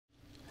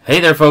Hey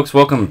there folks,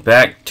 welcome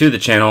back to the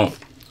channel.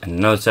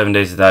 Another 7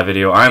 Days to Die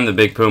video. I'm the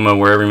Big Puma,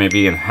 wherever you may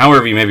be and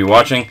however you may be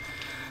watching.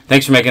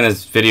 Thanks for making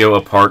this video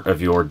a part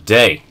of your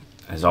day.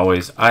 As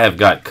always, I have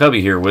got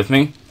Cubby here with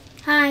me.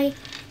 Hi.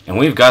 And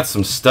we've got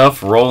some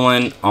stuff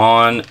rolling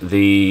on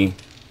the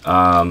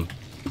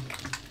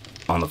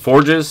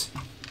forges.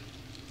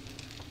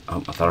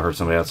 Oh, I thought I heard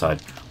somebody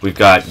outside. We've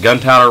got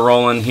gunpowder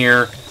rolling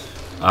here.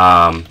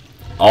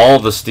 All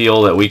the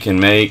steel that we can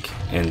make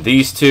in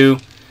these two.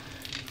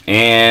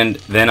 And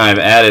then I've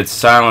added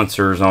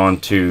silencers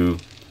onto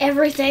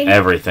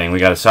everything. We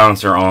got a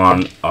silencer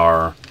on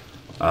our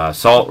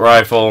assault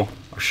rifle,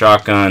 our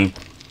shotgun,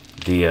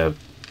 the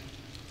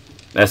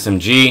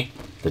SMG,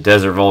 the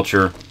Desert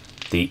Vulture,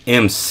 the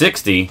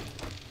M60.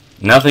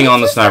 Nothing on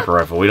the sniper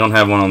rifle. We don't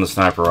have one on the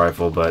sniper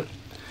rifle, but...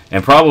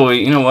 And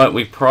probably, you know what?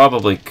 We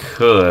probably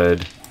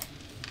could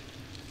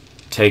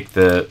take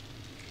the...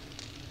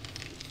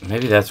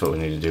 Maybe that's what we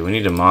need to do. We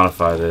need to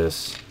modify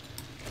this.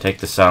 Take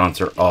the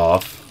silencer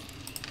off.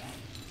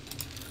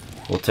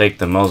 We'll take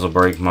the muzzle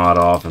brake mod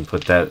off and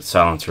put that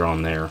silencer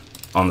on there,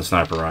 on the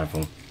sniper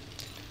rifle.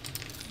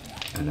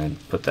 And then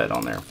put that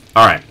on there.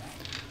 Alright.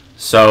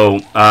 So,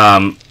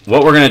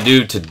 what we're going to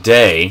do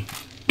today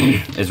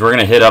is we're going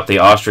to hit up the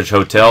Ostrich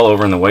Hotel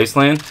over in the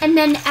Wasteland. And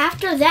then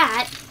after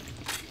that,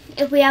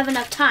 if we have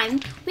enough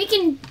time, we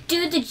can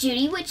do the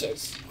Judy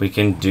Witches. We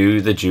can do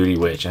the Judy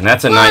Witch. And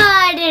that's a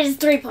But it is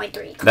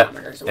 3.3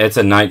 kilometers away. It's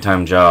a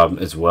nighttime job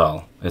as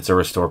well. It's a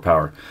restore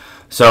power.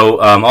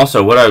 So,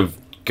 also, what I've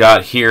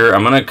got here,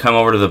 I'm going to come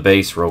over to the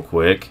base real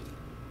quick.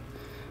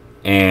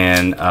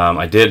 And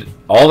I did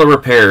all the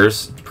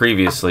repairs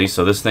previously,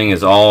 so this thing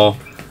is all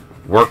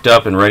worked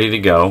up and ready to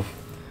go.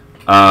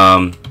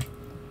 But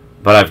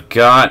I've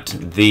got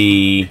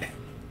the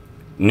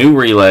new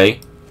relay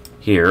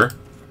here.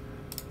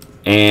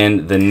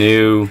 And the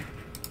new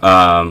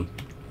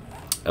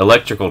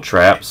electrical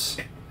traps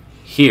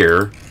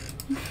here.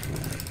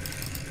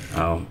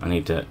 Oh, I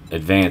need to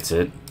advance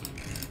it.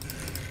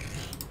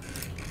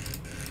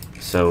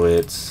 So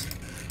it's...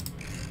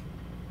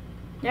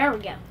 There we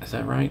go. Is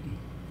that right?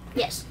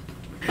 Yes.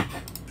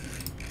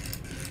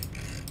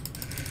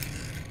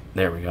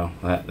 There we go.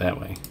 That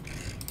way.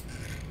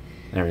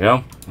 There we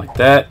go. Like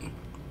that.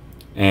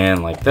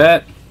 And like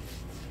that.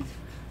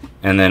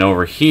 And then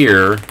over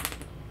here...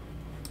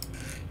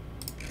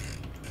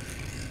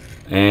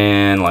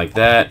 And like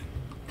that.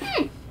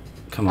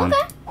 Come on.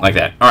 Okay. Like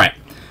that. Alright.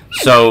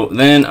 So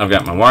then I've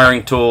got my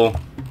wiring tool.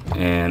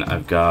 And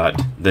I've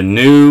got the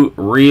new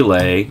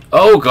relay.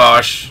 Oh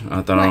gosh.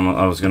 I thought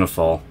I was going to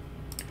fall.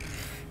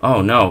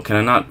 Oh no. Can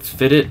I not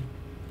fit it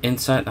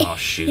inside? Oh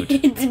shoot.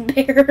 It's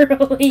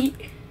barely.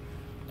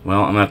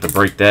 Well, I'm going to have to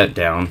break that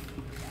down.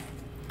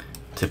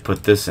 To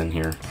put this in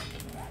here.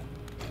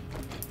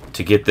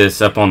 To get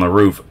this up on the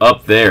roof.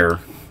 Up there.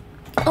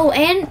 Oh,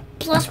 and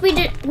plus we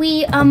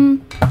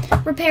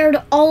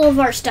repaired all of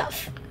our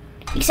stuff.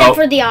 Except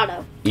for the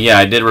auto. Yeah,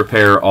 I did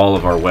repair all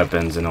of our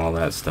weapons and all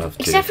that stuff,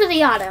 too. Except for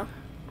the auto.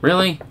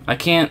 Really? I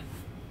can't...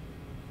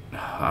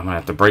 I'm going to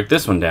have to break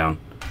this one down.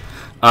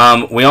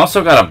 We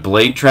also got a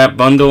blade trap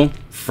bundle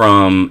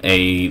from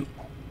a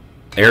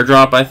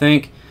airdrop, I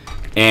think.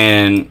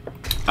 And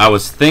I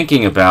was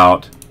thinking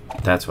about...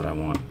 That's what I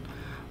want.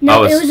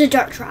 No, it was a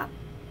dart trap.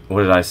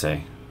 What did I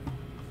say?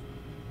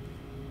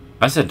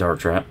 I said dart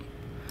trap.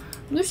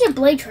 You said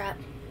blade trap.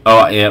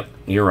 Oh, yep.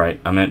 You're right.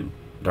 I meant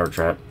dart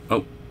trap.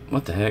 Oh,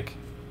 what the heck?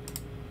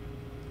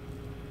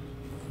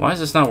 Why is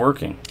this not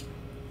working?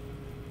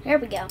 There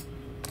we go.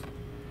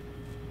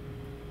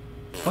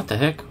 What the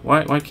heck?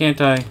 Why can't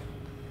I?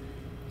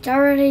 It's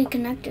already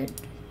connected.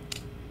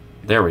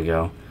 There we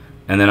go.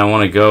 And then I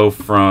want to go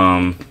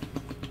from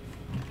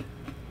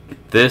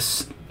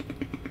this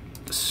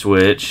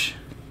switch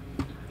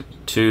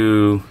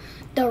to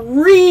the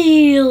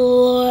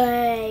relay.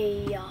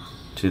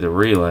 To the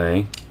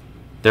relay.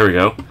 There we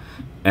go.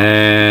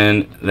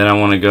 And then I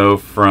want to go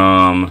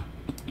from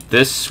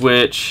this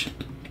switch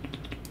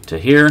to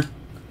here.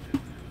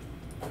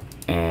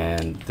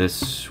 And this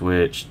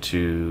switch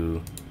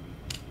to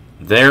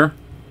there.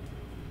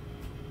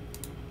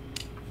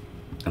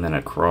 And then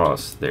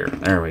across there.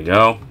 There we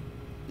go.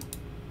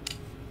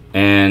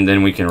 And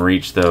then we can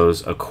reach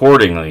those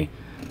accordingly.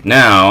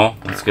 Now,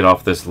 let's get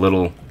off this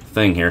little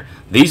thing here.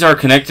 These are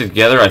connected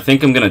together. I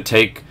think I'm going to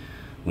take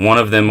one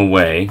of them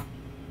away.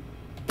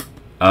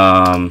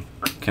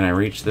 Can I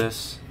reach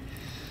this?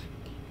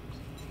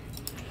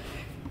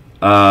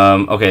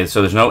 Okay,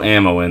 so there's no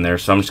ammo in there,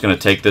 so I'm just going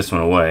to take this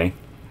one away.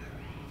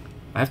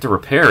 I have to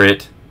repair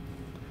it.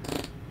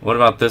 What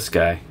about this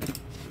guy?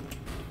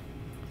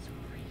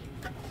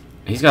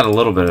 He's got a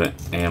little bit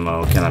of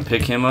ammo. Can I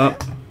pick him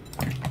up?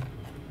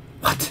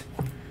 What?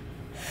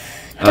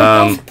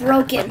 They're both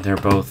broken. They're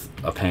both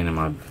a pain in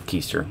my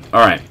keister.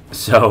 Alright,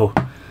 so,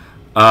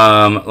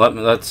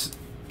 let's...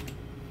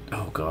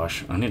 Oh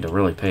gosh, I need to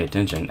really pay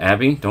attention.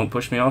 Abby, don't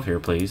push me off here,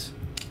 please.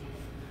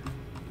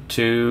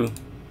 To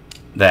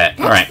that.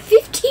 All right.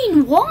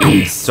 15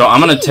 watts. So I'm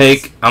gonna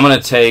take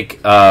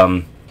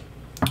one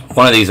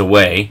of these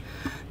away,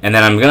 And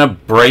then I'm going to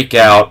break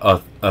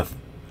out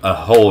a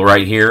hole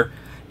right here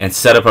and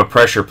set up a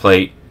pressure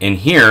plate in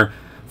here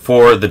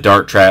for the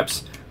dart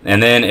traps.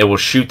 And then it will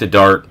shoot the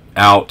dart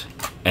out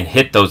and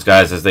hit those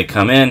guys as they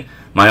come in.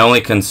 My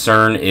only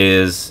concern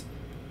is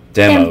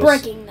demos. And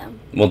breaking them.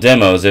 Well,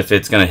 demos if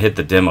it's going to hit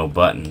the demo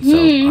button.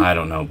 So I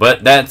don't know.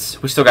 But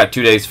we still got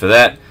 2 days for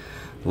that.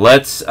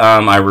 Let's,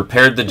 I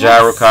repaired the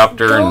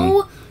gyrocopter.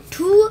 Go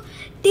to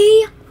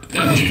the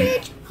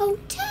Ostrich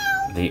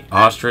Hotel. The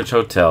Ostrich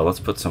Hotel. Let's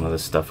put some of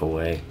this stuff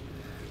away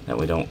that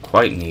we don't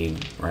quite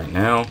need right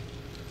now.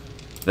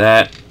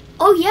 That.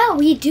 Oh yeah,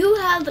 we do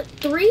have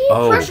 3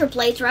 pressure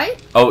plates, right?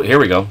 Oh, here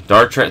we go.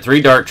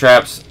 3 dart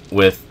traps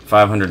with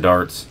 500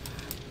 darts,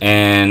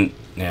 and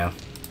yeah,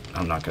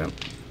 I'm not gonna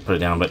put it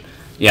down, but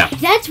yeah.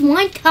 That's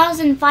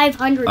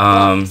 1,500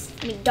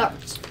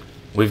 darts.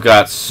 We've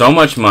got so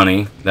much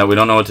money that we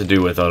don't know what to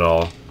do with it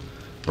all.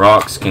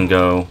 Rocks can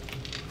go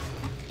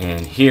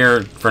in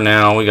here for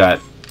now. We got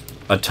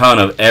a ton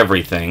of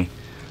everything.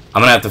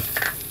 I'm gonna have to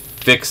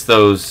fix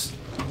those.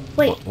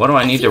 Wait, what do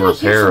I need to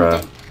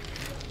repair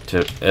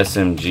to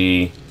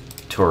SMG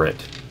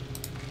turret?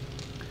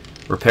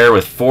 Repair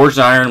with forged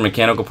iron,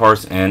 mechanical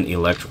parts, and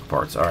electrical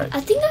parts. All right.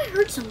 I think I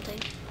heard something.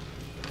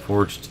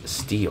 Forged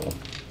steel.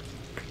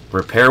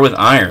 Repair with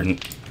iron.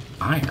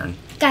 Iron?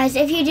 Guys,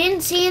 if you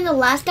didn't see in the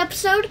last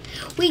episode,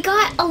 we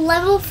got a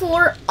level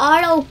 4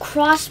 auto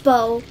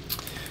crossbow.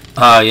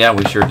 Yeah,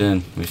 we sure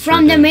did.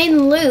 From the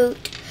main loot.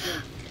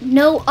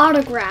 No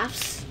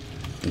autographs.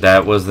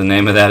 That was the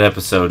name of that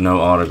episode, no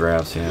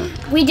autographs, yeah.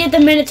 We did the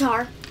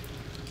Minotaur.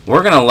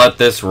 We're going to let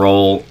this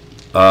roll.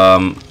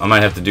 I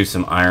might have to do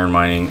some iron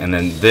mining, and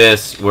then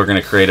this, we're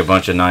going to create a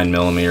bunch of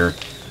 9mm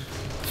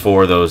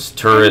for those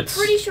turrets.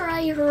 I'm pretty sure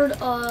I heard,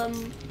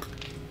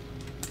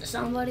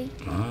 somebody.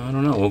 I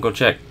don't know. We'll go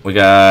check. We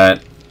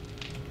got...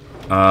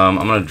 I'm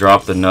going to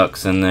drop the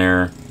Nux in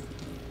there.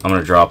 I'm going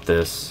to drop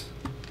this.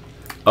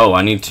 Oh,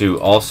 I need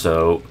to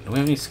also... Do we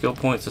have any skill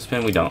points to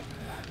spend? We don't.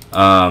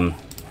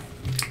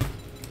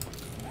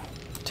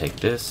 Take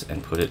this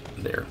and put it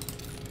there.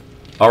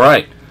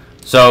 Alright.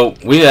 So,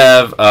 we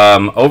have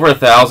over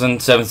 1,000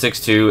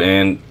 7.62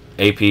 and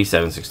AP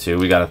 7.62.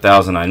 We got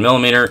 1,000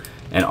 9mm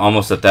and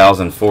almost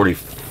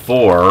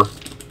 1,044.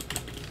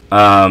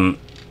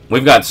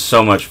 We've got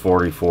so much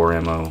 44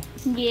 ammo.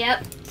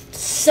 Yep.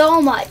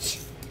 So much.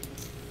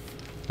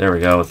 There we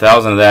go.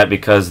 1,000 of that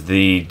because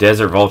the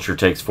Desert Vulture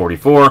takes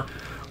 44.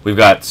 We've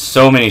got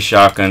so many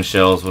shotgun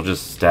shells. We'll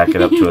just stack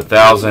it up to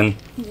 1,000.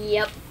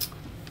 Yep.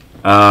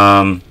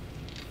 And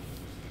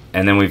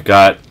then we've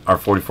got our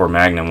 44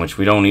 Magnum, which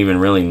we don't even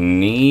really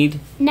need.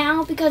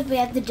 Now, because we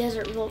have the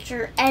Desert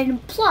Vulture,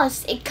 and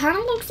plus, it kind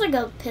of looks like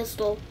a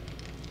pistol.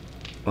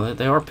 Well,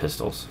 they are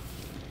pistols.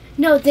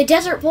 No, the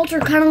Desert Vulture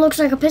kind of looks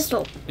like a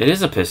pistol. It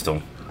is a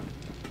pistol.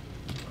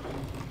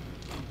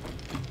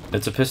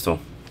 It's a pistol.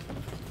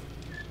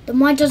 Then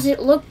why does it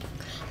look...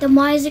 Then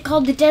why is it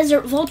called the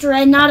Desert Vulture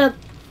and not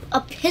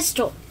a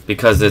pistol?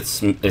 Because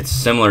it's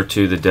similar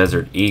to the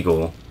Desert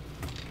Eagle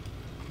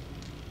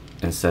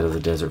instead of the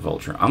Desert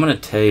Vulture. I'm going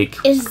to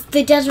take... Is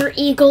the Desert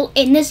Eagle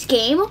in this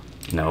game?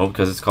 No,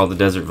 because it's called the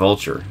Desert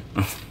Vulture.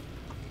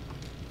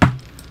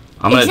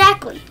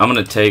 Exactly. I'm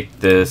going to take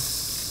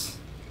this...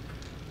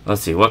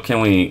 Let's see, what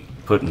can we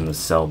put in the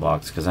cell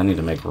box? Because I need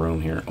to make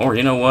room here. Or,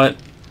 you know what?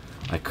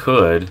 I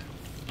could...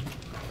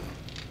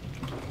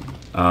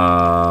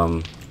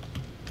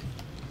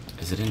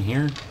 Is it in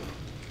here?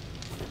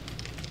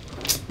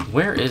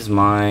 Where is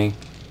my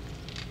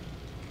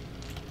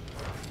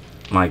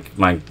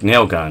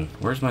nail gun?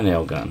 Where's my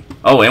nail gun?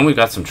 Oh, and we've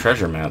got some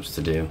treasure maps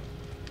to do.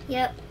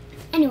 Yep.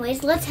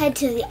 Anyways, let's head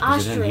to the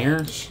Ostrich. Is it in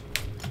here?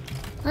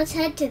 Let's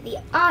head to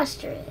the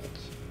Ostrich.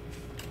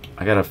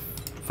 I gotta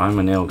find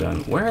my nail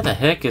gun. Where the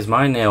heck is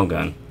my nail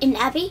gun? In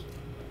Abby?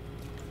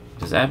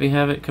 Does Abby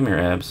have it? Come here,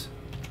 Abs.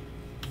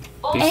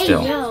 Be Hey,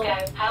 still. yo.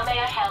 How may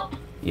I help?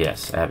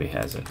 Yes, Abby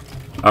has it.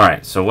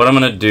 Alright, so what I'm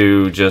going to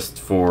do just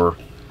for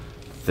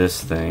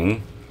this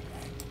thing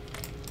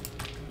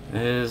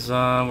is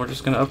we're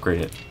just going to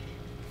upgrade it.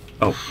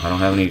 Oh, I don't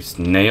have any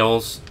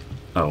nails.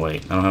 Oh,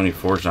 wait. I don't have any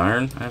forged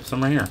iron. I have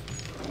some right here.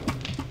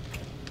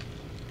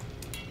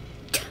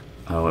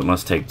 Oh, it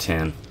must take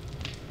 10.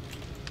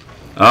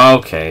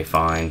 Okay,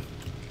 fine.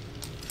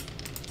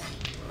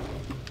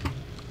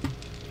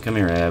 Come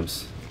here,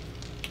 Abs.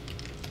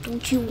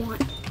 Don't you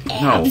want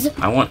abs? No,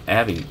 I want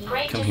Abby.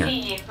 Great Come to here.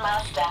 see you,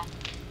 Master.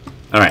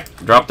 Alright,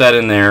 drop that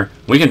in there.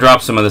 We can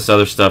drop some of this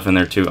other stuff in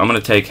there too. I'm going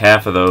to take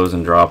half of those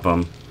and drop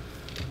them.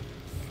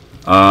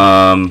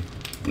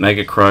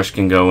 Mega Crush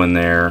can go in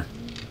there.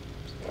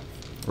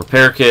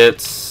 Repair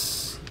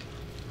kits.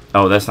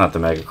 Oh, that's not the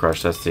Mega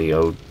Crush. That's the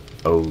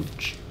O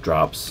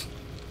drops.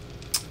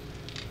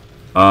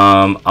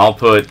 I'll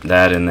put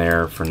that in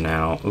there for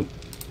now. Oop.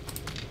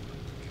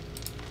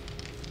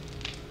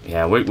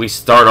 Yeah, we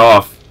start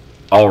off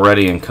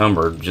already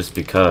encumbered just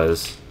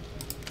because.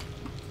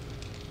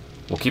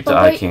 We'll keep the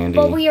eye candy.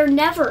 But we are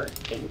never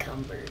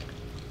encumbered.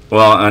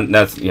 Well,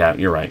 that's, yeah,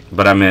 you're right.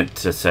 But I meant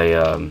to say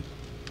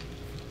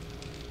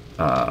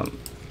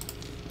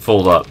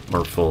full up.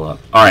 We're full up.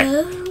 All right.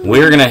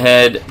 We're going to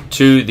head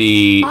to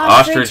the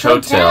Ostrich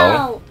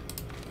Hotel.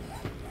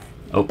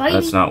 Oh, Bye.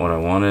 That's not what I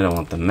wanted. I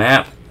want the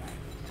map.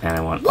 And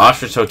I want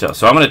Ostrich Hotel.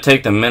 So I'm going to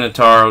take the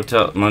Minotaur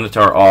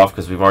off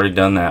because we've already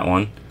done that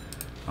one.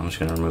 I'm just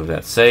going to remove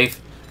that safe.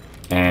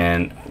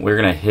 And we're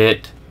going to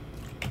hit...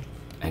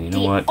 And you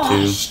know what,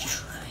 too?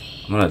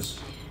 I'm going to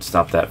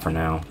stop that for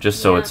now.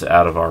 Just so it's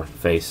out of our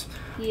face.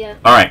 Yeah.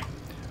 Alright.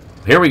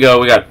 Here we go.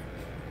 We got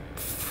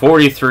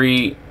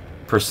 43%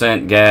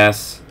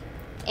 gas.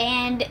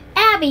 And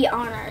Abby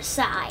on our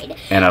side.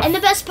 And the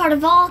best part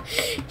of all,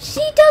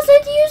 she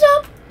doesn't use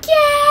up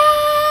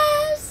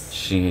gas.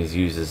 She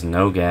uses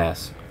no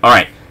gas.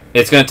 Alright,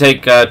 it's going to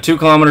take 2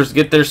 kilometers to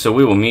get there, so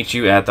we will meet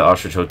you at the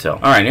Ostrich Hotel.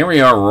 Alright, here we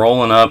are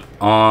rolling up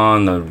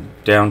on the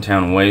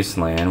downtown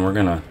wasteland. We're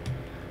going to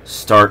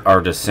start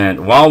our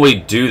descent. While we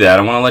do that,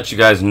 I want to let you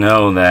guys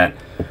know that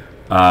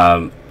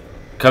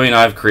Cubby and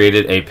I have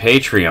created a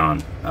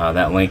Patreon.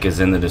 That link is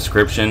in the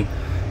description.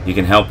 You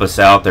can help us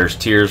out. There's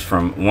tiers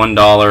from $1,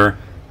 $3,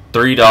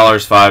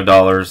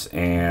 $5,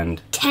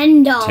 and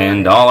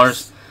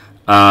 $10.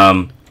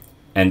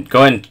 And go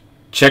ahead and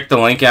check the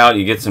link out.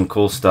 You get some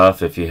cool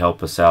stuff if you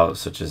help us out,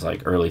 such as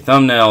like early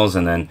thumbnails,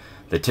 and then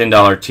the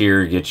 $10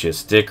 tier gets you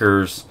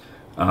stickers.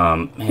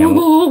 Man,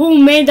 oh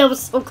man, that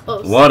was so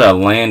close. What a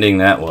landing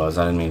that was.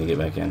 I didn't mean to get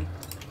back in.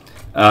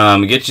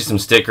 Get you some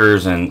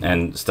stickers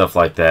and stuff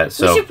like that.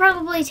 So we should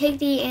probably take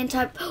the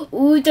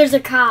Ooh, there's a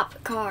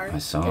cop car. I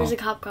saw. There's a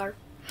cop car.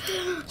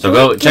 So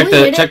go check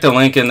the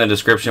link in the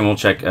description. We'll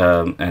check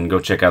and go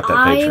check out that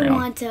Patreon. I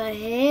want to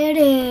hit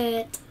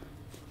it.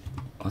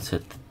 Let's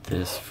hit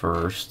this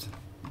first.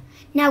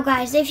 Now,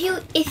 guys, if you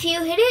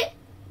hit it,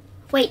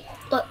 wait,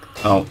 look.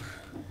 Oh.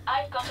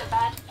 I've got a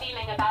bad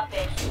feeling about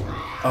this.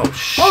 Oh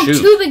shoot! Oh,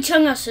 2 big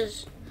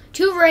chunguses,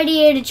 2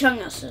 radiated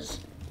chunguses.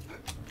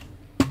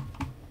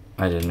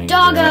 I didn't mean to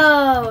do that.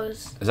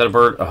 Doggos. Is that a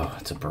bird? Oh,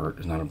 it's a bird.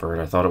 It's not a bird.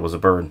 I thought it was a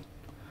bird.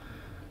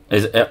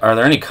 Are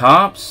there any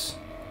cops?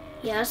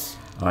 Yes.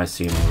 Oh, I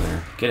see him over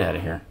there. Get out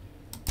of here.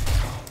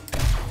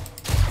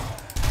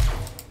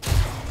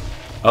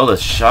 Oh, the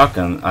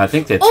shotgun. I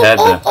think it's had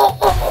the...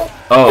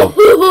 Oh.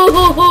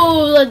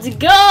 Let's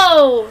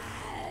go.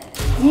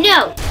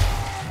 No.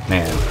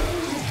 Man.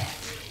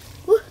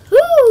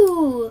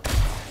 Woohoo.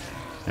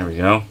 There we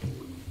go.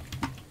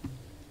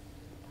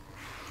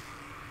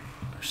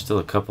 There's still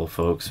a couple of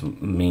folks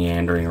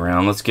meandering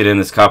around. Let's get in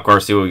this cop car,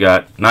 see what we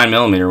got.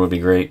 9mm would be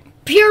great.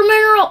 Pure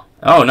mineral.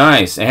 Oh,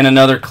 nice. And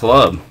another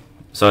club.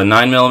 So a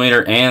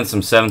 9mm and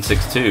some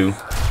 7.62.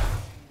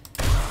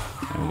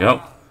 There we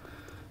go.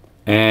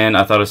 And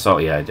I thought I saw...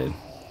 Yeah, I did.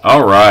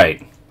 All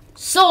right.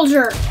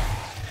 Soldier.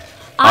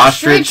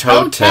 Ostrich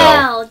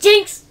Hotel.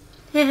 Jinx.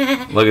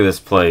 Look at this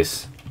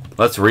place.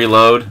 Let's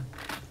reload.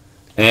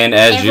 And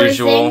as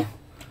usual...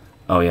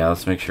 Oh, yeah,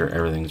 let's make sure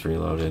everything's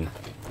reloaded.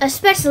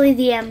 Especially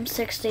the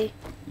M60.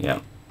 Yeah.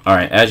 All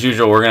right, as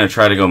usual, we're going to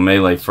try to go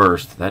melee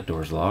first. That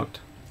door's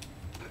locked.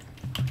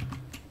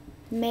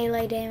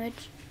 Melee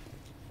damage.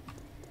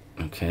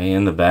 Okay,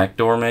 in the back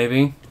door,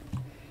 maybe?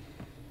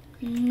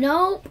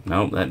 Nope.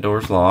 Nope, that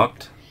door's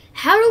locked.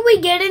 How do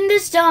we get in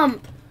this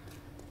dump?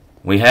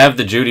 We have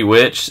the Judy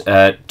Witch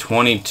at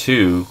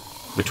 22,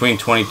 between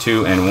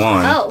 22 and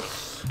 1. Oh.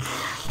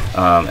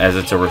 As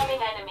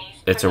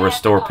it's a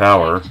restore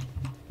power.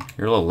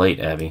 You're a little late,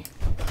 Abby.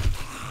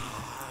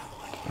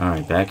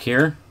 Alright, back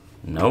here?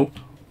 Nope.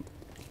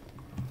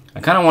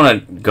 I kind of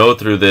want to go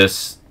through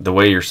this the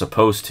way you're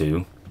supposed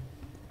to.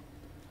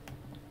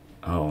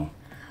 Oh.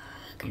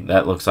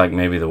 That looks like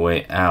maybe the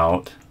way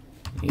out.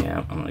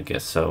 Yeah, I'm going to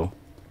guess so.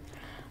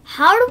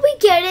 How do we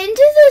get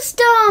into this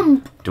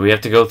dump? Do we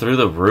have to go through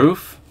the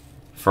roof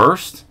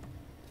first?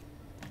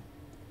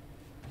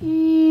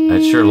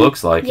 That sure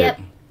looks like it.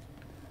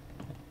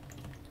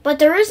 But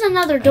there is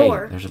another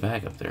door. Hey, there's a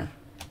bag up there.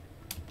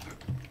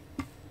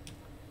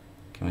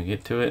 Can we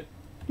get to it?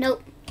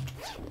 Nope.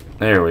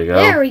 There we go.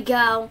 There we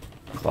go.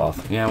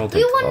 Cloth. Yeah, we'll take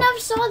We the wouldn't cloth.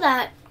 have saw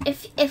that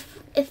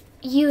if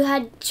you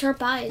had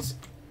sharp eyes.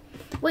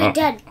 Wait,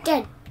 Oh.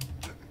 dead.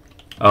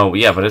 Oh,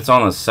 yeah, but it's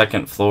on the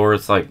second floor.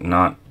 It's like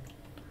not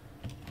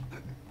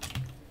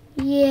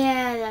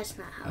Yeah, that's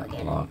not how I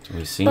get it. locked. Do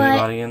we see But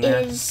anybody in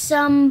there? is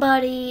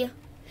somebody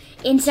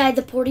inside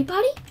the porty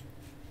potty?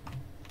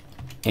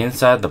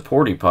 Inside the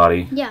porty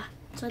potty? Yeah,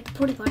 inside the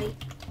porty potty.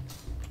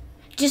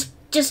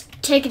 Just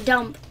take a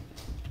dump.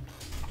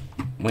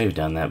 We've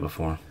done that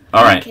before.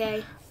 All right.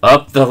 Okay.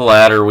 Up the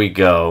ladder we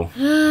go.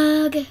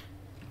 Okay.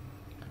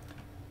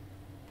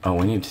 Oh,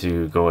 we need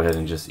to go ahead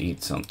and just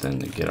eat something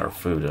to get our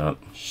food up.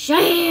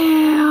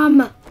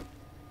 Sham!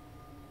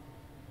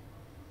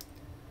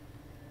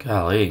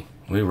 Golly,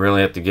 we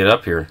really have to get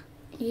up here.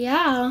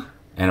 Yeah.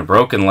 And a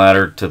broken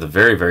ladder to the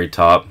very, very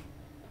top,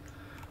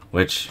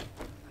 which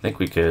I think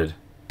we could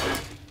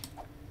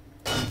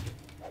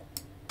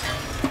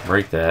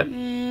break that.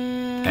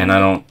 And I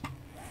don't...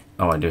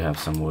 Oh, I do have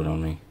some wood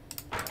on me.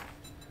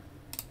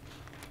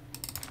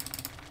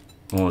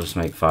 We'll just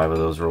make 5 of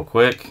those real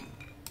quick.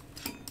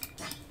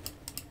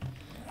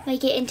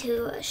 Make it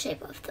into a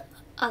shape of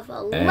of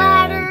a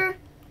ladder.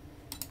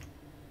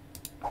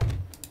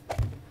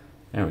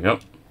 There we go.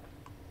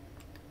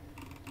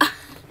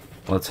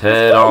 Let's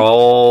head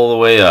all the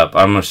way up.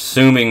 I'm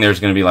assuming there's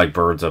going to be like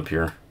birds up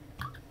here.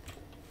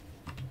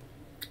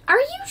 Are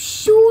you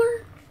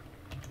sure?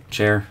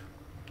 Chair?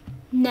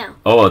 No.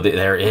 Oh,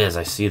 there is.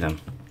 I see them.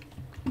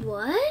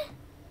 What?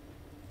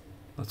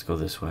 Let's go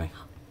this way.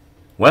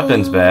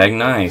 Weapons bag.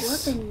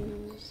 Nice.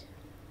 Weapons.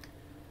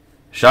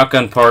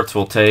 Shotgun parts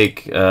will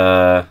take...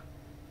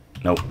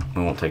 Nope,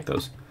 we won't take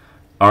those.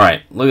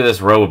 Alright, look at this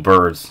row of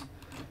birds.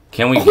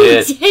 Can we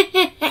get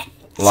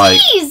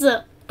like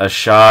Jeez. a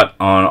shot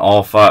on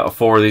all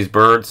four of these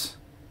birds?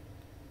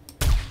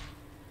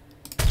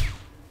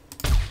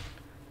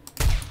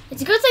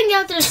 It's a good thing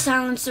out there's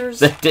silencers.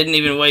 They didn't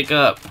even wake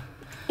up.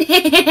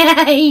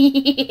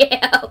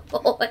 Yeah,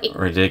 boy.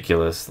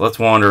 Ridiculous. Let's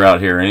wander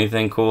out here.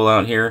 Anything cool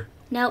out here?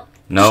 Nope.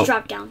 Nope. Just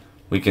drop down.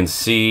 We can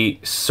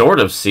see, sort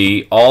of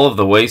see, all of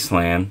the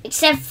wasteland.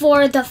 Except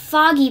for the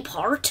foggy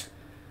part.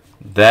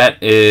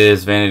 That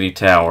is Vanity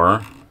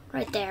Tower.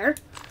 Right there.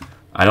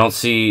 I don't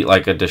see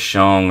like a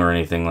Deshong or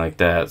anything like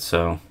that,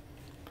 so...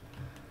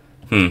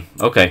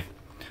 Okay.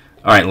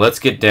 Alright, let's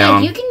get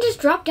down. Yeah, you can just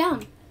drop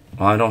down.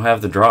 Well, I don't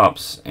have the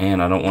drops,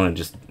 and I don't want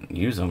to just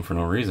use them for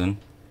no reason.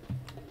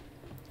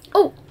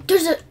 Oh,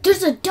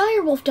 there's a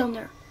dire wolf down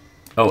there.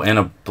 Oh, and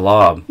a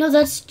blob. No,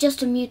 that's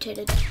just a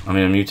mutated. I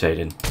mean, a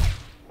mutated.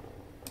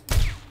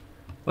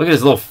 Look at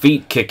his little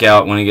feet kick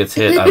out when he gets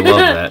hit. I love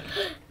that.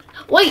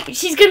 Wait,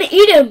 she's gonna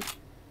eat him.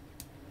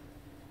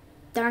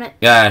 Darn it.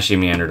 Yeah, she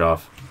meandered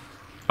off.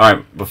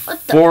 Alright,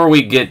 before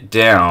we get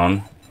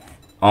down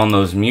on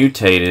those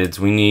mutateds,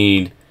 we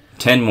need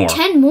 10 more.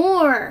 10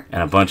 more.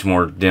 And a bunch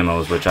more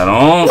demos, which I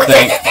don't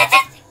think...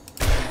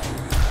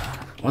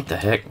 What the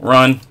heck?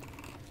 Run.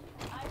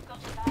 I've got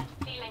a bad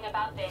feeling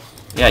about this.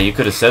 Yeah, you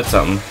could have said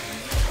something.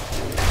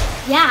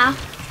 Yeah,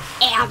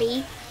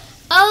 Abby.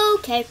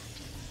 Okay.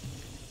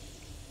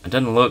 It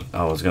doesn't look...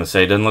 I was going to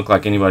say, it doesn't look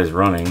like anybody's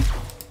running.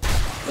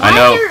 I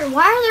know.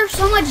 Why are there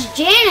so much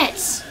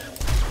Janets?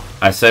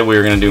 I said we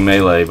were going to do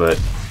melee, but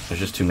there's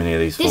just too many of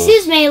these This fools.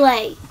 is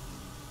melee.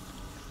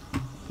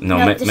 No,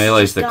 No, this is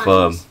melee's just the guns.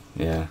 club.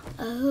 Yeah.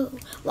 Oh.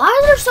 Why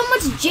are there so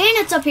much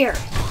Janets up here?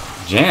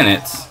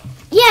 Janets?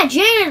 Yeah,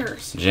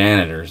 janitors.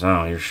 Janitors.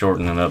 Oh, you're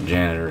shortening up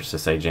janitors to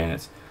say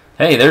janets.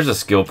 Hey, there's a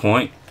skill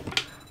point.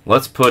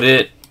 Let's put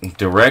it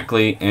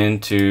directly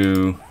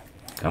into...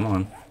 Come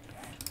on.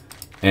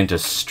 Into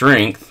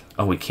strength.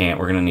 Oh, we can't.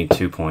 We're going to need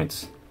 2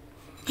 points.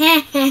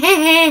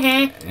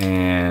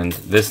 And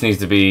this needs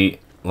to be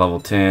level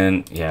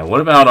 10. Yeah,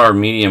 what about our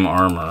medium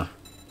armor?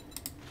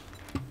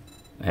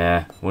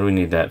 Yeah, what do we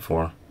need that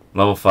for?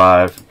 Level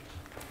 5.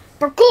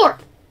 Parkour.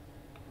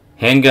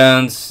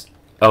 Handguns.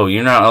 Oh,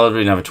 you're not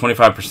eligible. You have a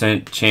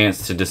 25%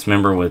 chance to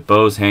dismember with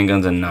bows,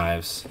 handguns, and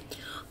knives.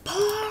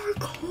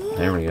 Parkour.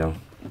 There we go.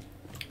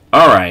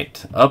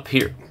 Alright, up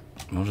here.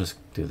 We'll just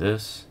do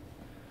this.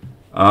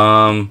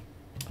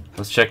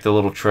 Let's check the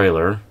little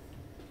trailer.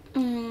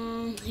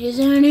 Is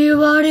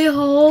anybody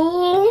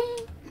home?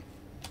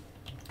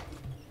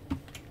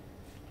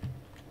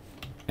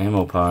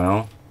 Ammo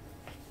pile.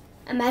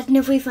 Imagine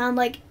if we found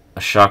like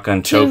A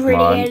shotgun 2 choke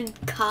mod.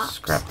 red cops.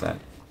 Scrap that.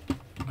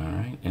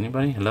 Alright,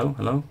 anybody? Hello?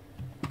 Hello?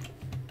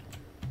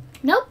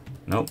 Nope.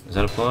 Nope. Is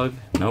that a plug?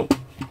 Nope.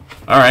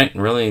 Alright,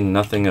 really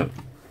nothing of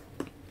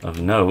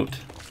note.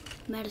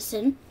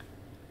 Medicine.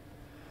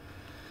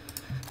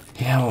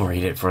 Yeah, we'll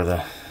read it for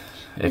the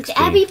With XP.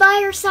 Abby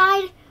by our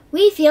side,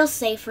 we feel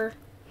safer.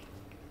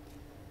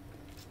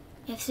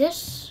 If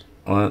this...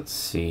 Let's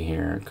see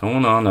here.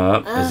 Going on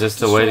up. Is this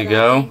the just way show to that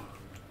go? thing.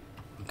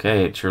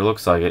 Okay, it sure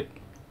looks like it.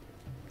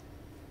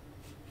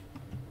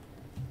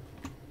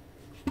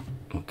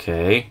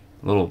 Okay.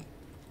 Little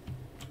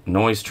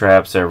noise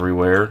traps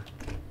everywhere.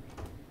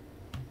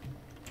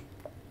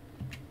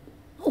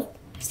 Oh,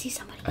 I see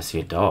somebody. I see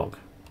a dog.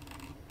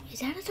 Is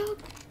that a dog?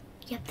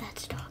 Yep,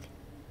 that's a dog.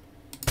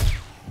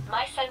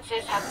 My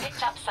senses have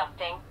picked up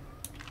something.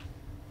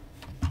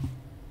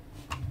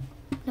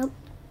 Nope.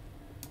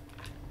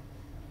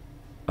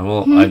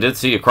 Well, I did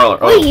see a crawler.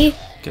 Oh, Wait.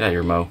 get out of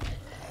here, Mo.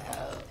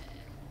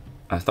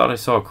 I thought I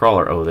saw a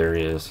crawler. Oh, there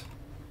he is.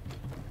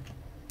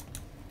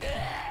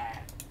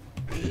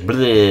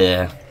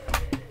 Bleh.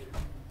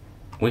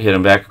 We hit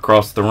him back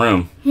across the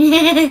room.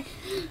 If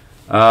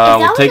We'll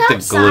that take the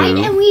was outside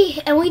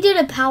glue. and we did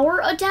a power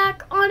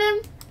attack on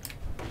him,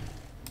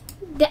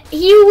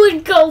 he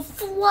would go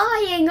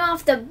flying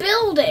off the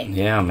building.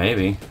 Yeah,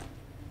 maybe.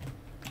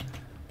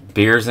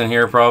 Beers in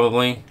here,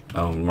 probably.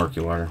 Oh,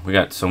 murky water. We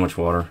got so much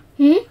water.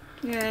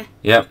 Yeah.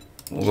 Yep.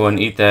 We'll go ahead and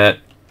eat that.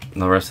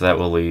 And the rest of that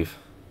we'll leave.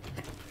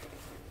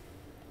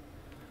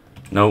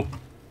 Nope.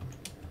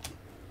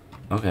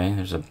 Okay,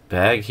 there's a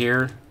bag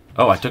here.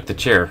 Oh, I took the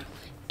chair.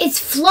 It's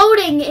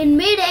floating in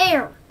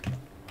midair.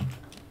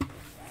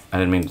 I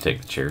didn't mean to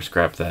take the chair.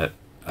 Scrap that.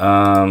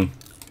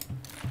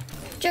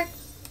 Sure.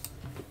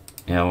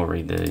 Yeah, we'll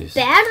read these.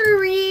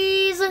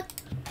 Batteries.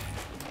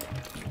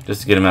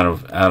 Just to get them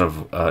out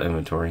of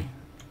inventory.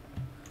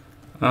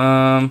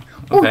 Okay.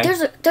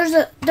 Oh,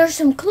 there's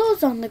some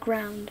clothes on the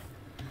ground.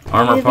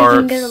 Armor Maybe parts. we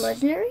can get a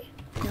legendary.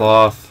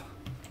 Cloth.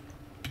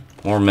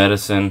 More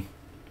medicine.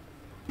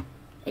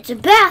 It's a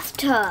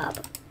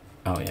bathtub.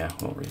 Oh yeah,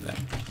 we'll read that.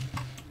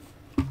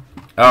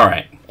 All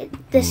right.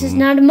 This is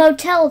not a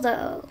motel,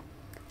 though.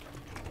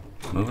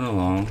 Moving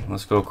along.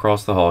 Let's go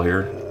across the hall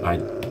here. I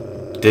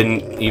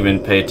didn't even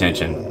pay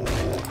attention.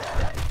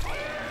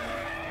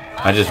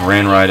 I just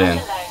ran right in.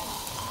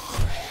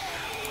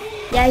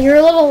 Yeah, you're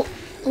a little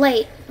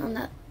late on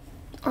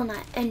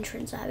that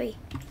entrance, Abby.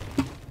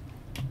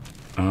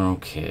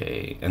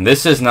 Okay. And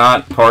this is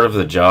not part of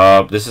the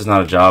job. This is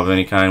not a job of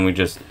any kind. We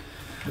just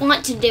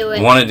Want to do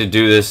it. wanted to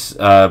do this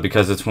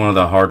because it's one of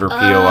the harder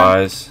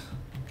POIs.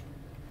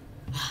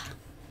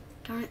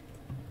 Darn it.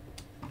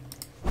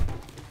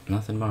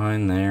 Nothing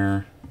behind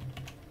there.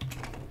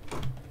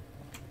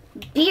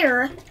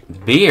 Beer.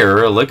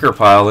 Beer, a liquor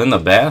pile in the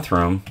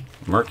bathroom.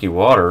 Murky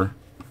water.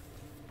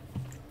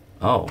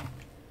 Oh.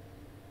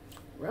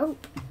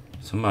 Rope.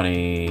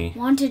 Somebody...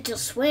 Wanted to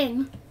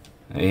swing.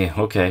 Yeah,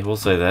 okay, we'll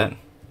say that.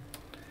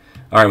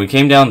 Alright, we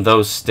came down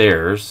those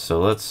stairs, so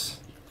let's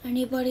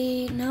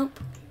Anybody? Nope.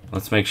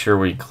 make sure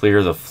we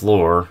clear the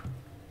floor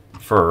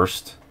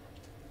first.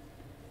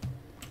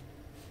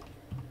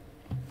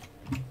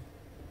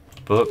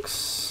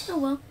 Books. Oh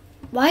well.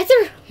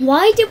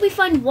 Why did we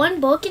find one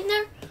book in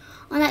there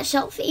on that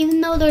shelf,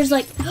 even though there's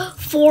like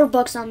 4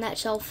 books on that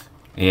shelf?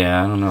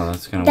 Yeah, I don't know,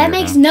 that's kind of That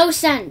weird. makes no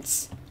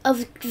sense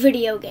of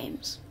video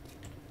games.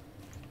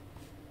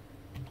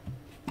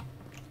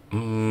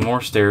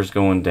 More stairs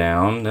going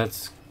down.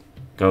 That's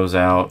goes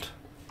out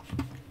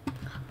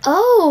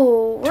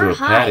Oh, we're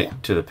high.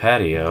 to the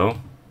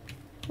patio.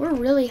 We're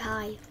really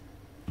high.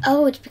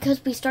 Oh, it's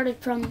because we started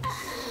from...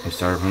 We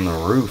started from the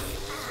roof.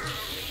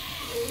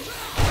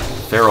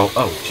 Feral.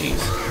 Oh, jeez.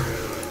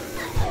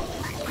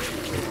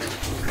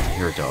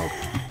 You're a dog.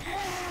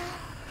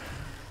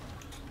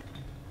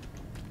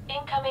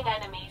 Incoming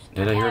enemies.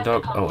 Did I hear a Prepare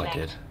dog? for Oh, I conflict.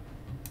 did.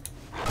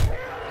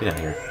 Get out of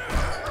here.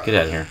 Get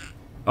out of here.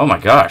 Oh my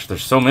gosh,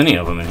 there's so many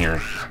of them in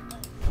here.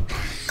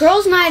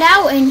 Girls' night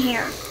out in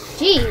here.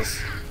 Jeez.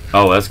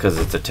 Oh, that's because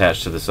it's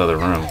attached to this other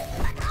room.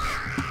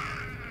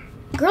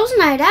 Girls'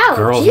 night out.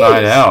 Girls' Jeez.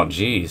 night out,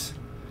 jeez.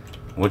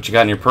 What you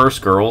got in your purse,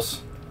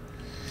 girls?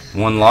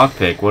 1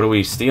 lockpick. What are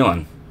we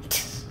stealing?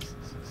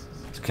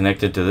 It's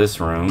connected to this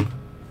room.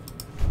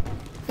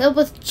 Filled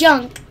with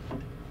junk.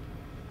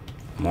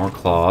 More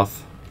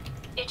cloth.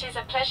 It is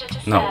a pleasure to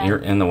serve. No, you're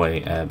in the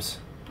way, Abs.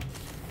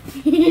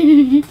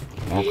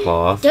 More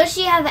cloth. Does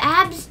she have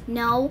abs?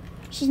 No.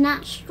 She's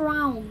not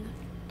strong.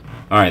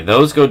 Alright,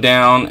 those go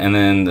down, and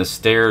then the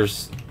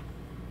stairs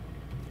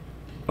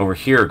over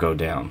here go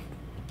down.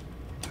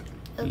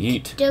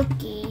 Yeet.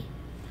 Dokey.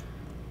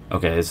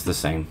 Okay, it's the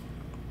same.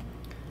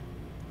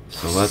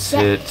 So let's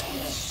hit...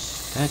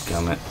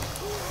 Dadgummit.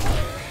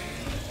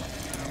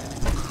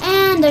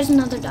 And there's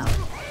another dog.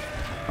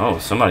 Oh,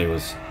 somebody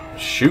was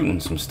shooting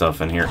some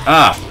stuff in here.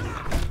 Ah!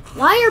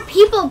 Why are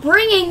people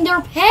bringing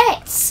their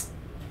pets?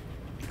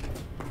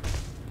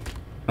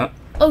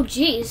 Oh,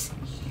 jeez.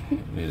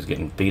 He was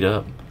getting beat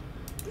up.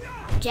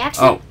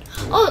 Jackson? Oh.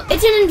 Oh,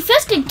 it's an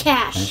infested It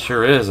cache.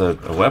 sure is a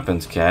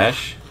weapons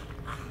cache.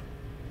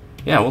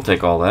 Yeah, we'll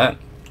take all that.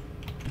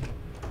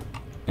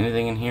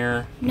 Anything in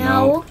here?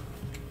 No.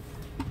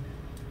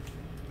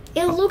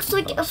 It looks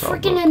like a saw a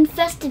freaking book.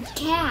 infested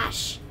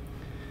cache.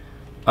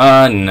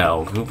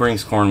 No. Who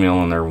brings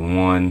cornmeal in their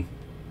one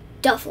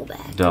Duffel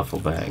bag. duffel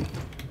bag?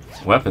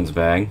 Weapons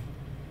bag.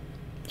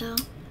 No.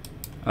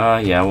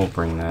 Yeah, we'll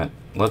bring that.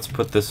 Let's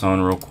put this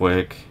on real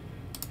quick.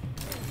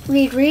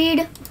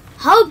 Read.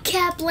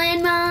 Hubcap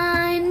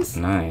landmines.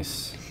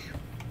 Nice.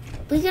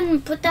 We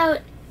can put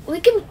that. We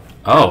can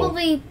Oh,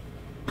 probably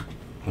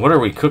what are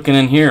we cooking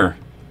in here?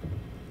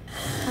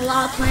 a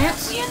lot of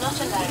plants. We are not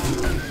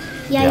alone.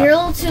 Yeah, Yeah. you're a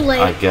little too late.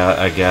 I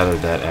gathered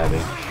that,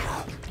 Abby.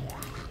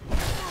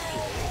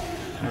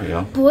 There we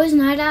go. Boys'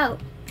 night out.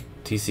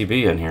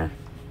 TCB in here.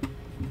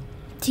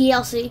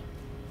 TLC.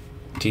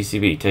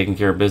 TCB, taking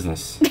care of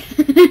business.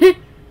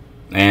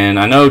 And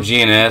I know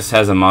GNS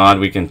has a mod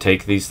we can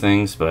take these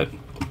things, but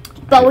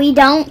But we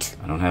don't.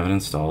 I don't have it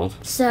installed.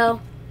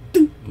 So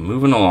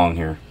Moving along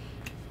here.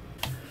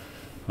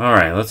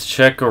 Alright, let's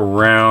check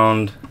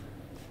around.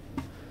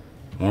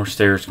 More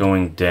stairs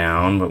going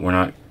down, but we're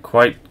not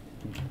quite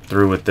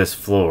through with this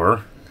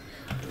floor.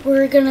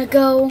 we're gonna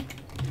go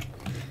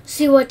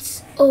see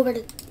what's over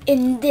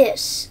in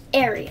this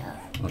area.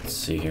 Let's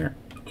see here.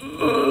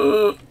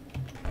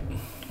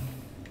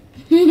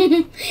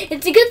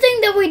 It's a good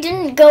thing that we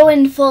didn't go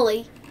in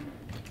fully.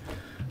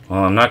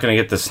 Well, I'm not going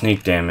to get the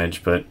sneak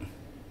damage, but...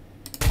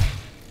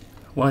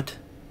 What?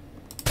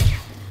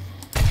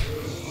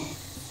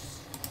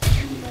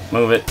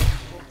 Move it.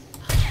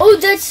 Oh,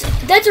 that's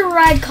a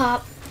ride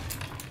cop.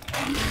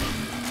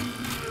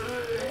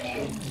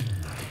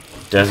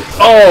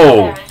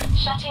 Oh!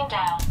 Shutting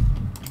down.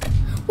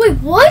 Wait,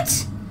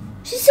 what?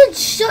 She said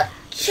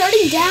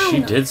shutting down. She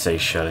did say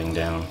shutting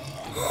down.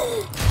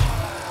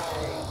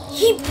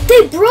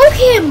 They broke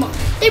him.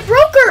 They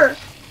broke her.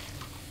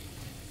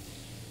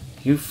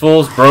 You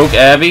fools broke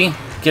Abby.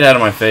 Get out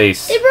of my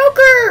face. They broke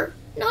her.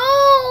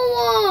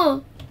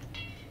 No.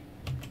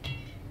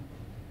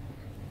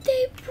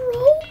 They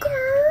broke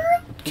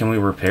her. Can we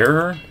repair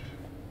her?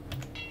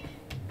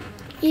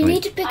 You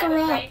need to pick her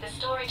I'm up. afraid the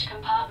storage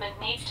compartment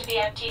needs to be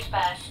emptied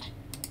first.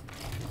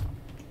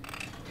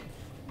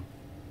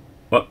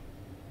 What?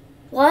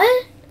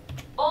 What?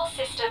 All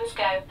systems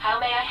go. How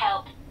may I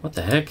help? What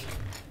the heck?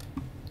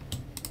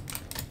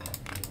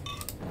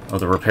 Oh,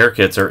 the repair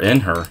kits are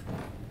in her.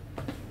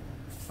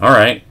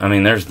 Alright, I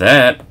mean, there's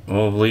that.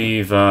 We'll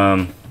leave,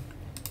 we'll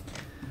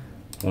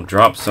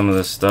drop some of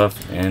this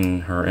stuff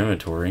in her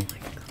inventory.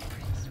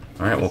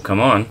 Alright, well,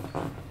 come on.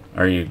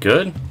 Are you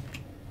good?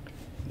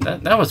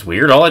 That was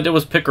weird. All I did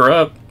was pick her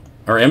up.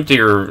 Or empty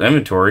her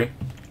inventory.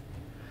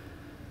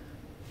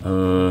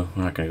 We're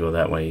not gonna go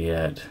that way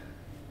yet.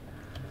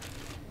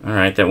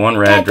 Alright, that one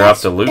rad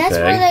dropped a loot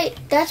bag.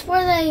 That's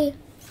where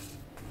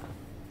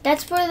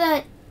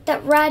that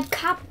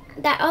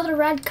other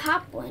rad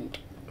cop went.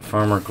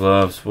 Farmer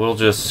gloves. We'll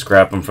just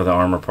scrap them for the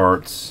armor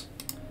parts.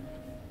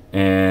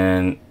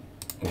 And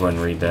go ahead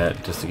and read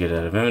that just to get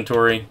out of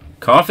inventory.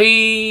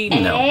 Coffee?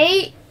 No.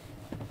 A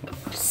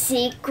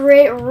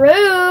secret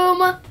room.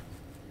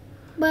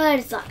 But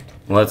it's locked.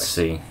 Let's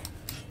see.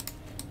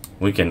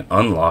 We can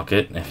unlock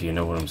it, if you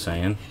know what I'm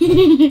saying.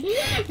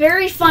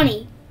 Very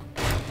funny.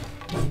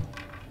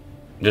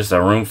 Just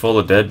a room full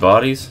of dead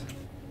bodies?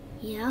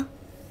 Yeah.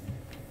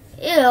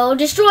 Ew,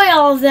 destroy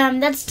all of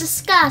them. That's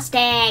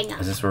disgusting.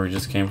 Is this where we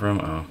just came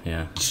from? Oh,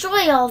 yeah.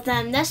 Destroy all of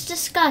them. That's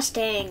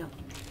disgusting.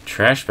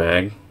 Trash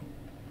bag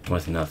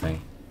with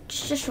nothing.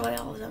 Just destroy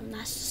all of them.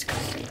 That's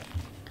disgusting.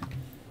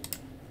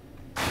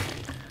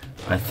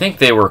 I think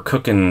they were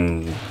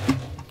cooking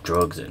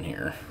drugs in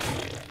here.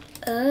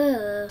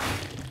 Oh,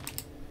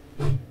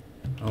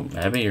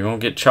 Abby, you're gonna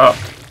get chopped.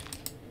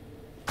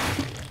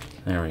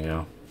 There we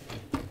go.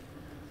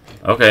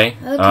 Okay.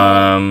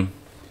 Okay.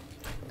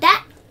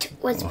 That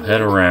was We'll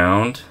head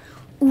around.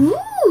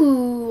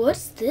 Ooh,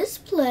 what's this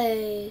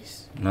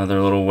place?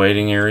 Another little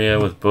waiting area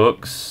with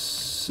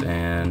books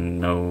and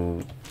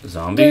no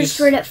zombies. There's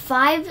straight up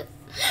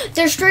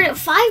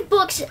five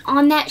books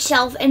on that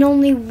shelf and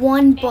only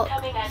one book.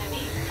 Incoming enemy.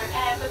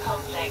 Prepare for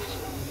conflict.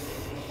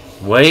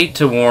 Wait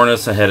to warn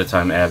us ahead of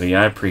time, Abby.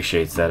 I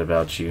appreciate that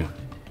about you.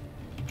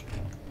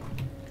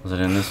 Was it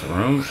in this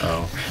room?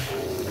 Oh.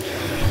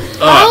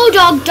 Oh,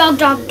 dog.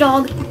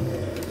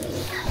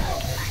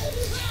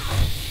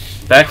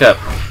 Back up.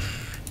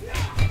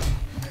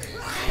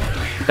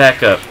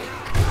 Back up.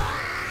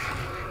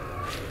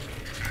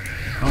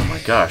 Oh my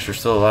gosh, you're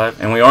still alive?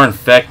 And we are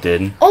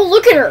infected. Oh,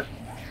 look at her.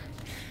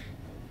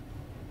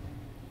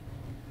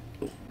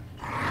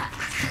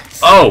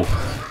 Oh!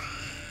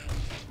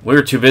 We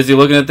were too busy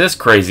looking at this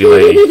crazy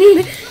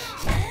lady.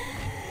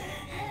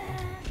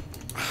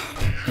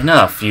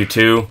 Enough, you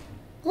two.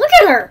 Look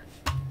at her.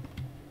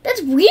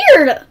 That's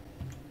weird.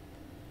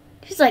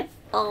 She's like,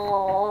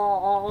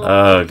 oh.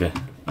 Ugh.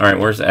 Alright,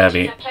 where's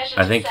Abby?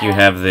 I think you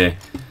have the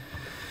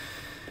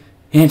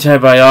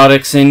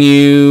antibiotics in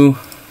you.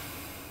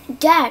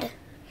 Dad.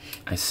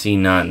 I see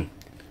none.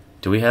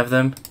 Do we have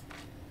them?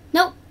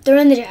 Nope, they're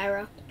in the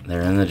gyro.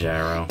 They're in the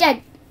gyro.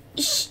 Dad,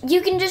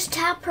 you can just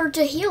tap her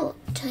to heal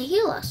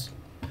us.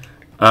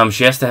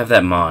 She has to have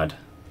that mod.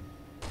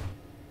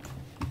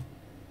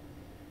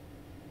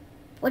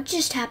 What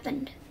just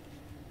happened?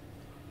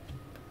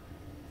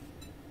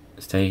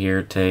 Stay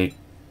here, take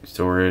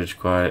storage,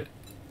 quiet.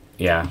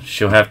 Yeah,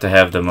 she'll have to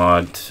have the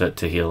mod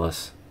to heal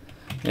us.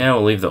 Yeah,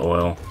 we'll leave the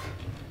oil.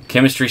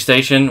 Chemistry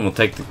station, we'll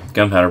take the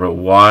gunpowder, but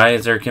why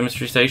is there a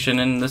chemistry station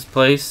in this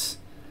place?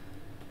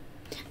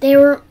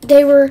 They're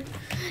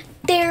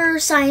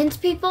science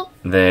people.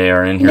 They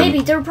are in here.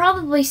 Maybe they're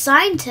probably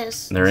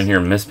scientists. They're in here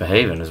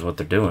misbehaving is what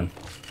they're doing.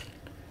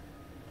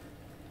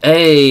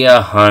 Hey,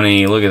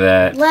 honey, look at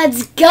that.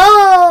 Let's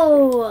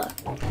go.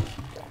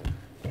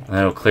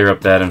 That'll clear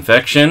up that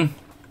infection.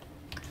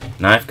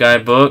 Knife guy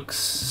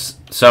books.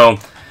 So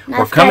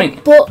we're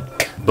coming.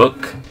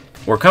 Book.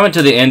 We're coming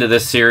to the end of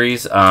this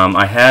series.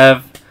 I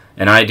have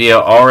an idea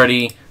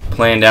already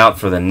planned out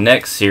for the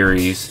next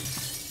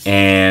series,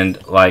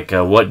 and like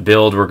what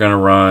build we're gonna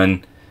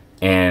run,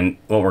 and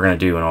what we're gonna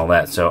do, and all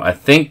that. So I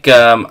think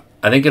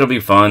it'll be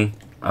fun.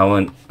 I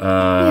went. We've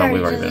already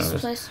been over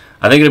this.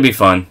 I think it'll be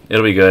fun.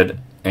 It'll be good.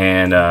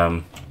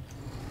 And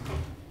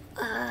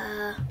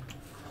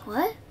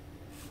what?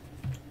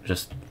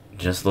 Just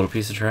a little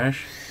piece of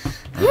trash.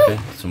 Okay,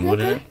 some wood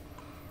in it.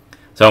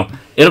 So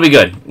it'll be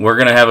good. We're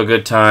gonna have a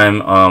good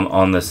time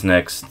on this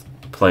next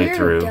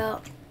playthrough.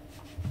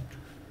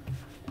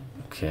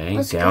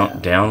 Okay,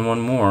 down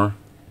one more.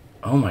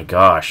 Oh my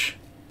gosh.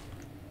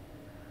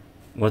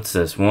 What's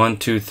this? 1,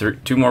 2, 3,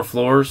 2 more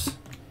floors.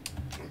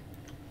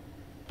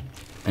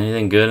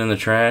 Anything good in the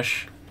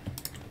trash?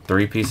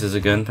 3 pieces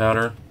of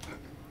gunpowder.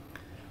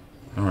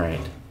 All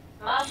right.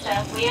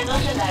 Master, we are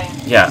not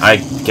alone. Yeah, I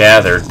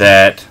gathered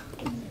that.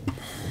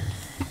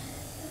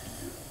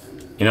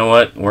 You know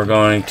what? We're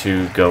going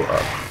to go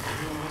up.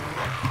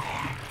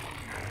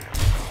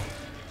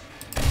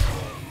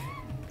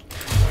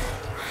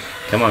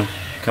 Come on.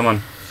 Come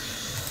on.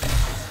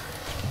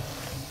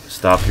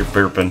 Stop your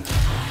burping.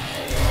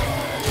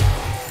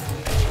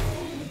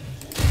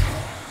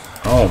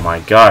 Oh my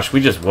gosh, we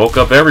just woke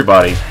up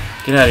everybody.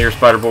 Get out of here,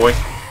 Spider Boy.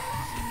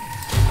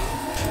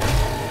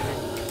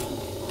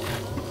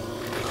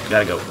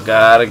 Gotta go.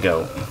 Gotta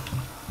go.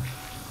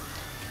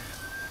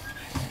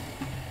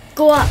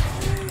 Go up.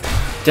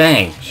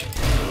 Dang.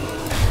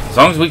 As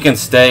long as we can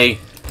stay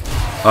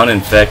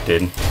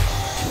uninfected.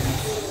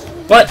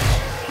 What?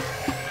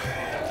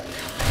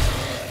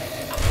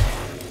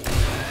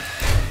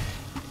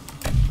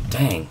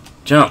 Dang.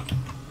 Jump.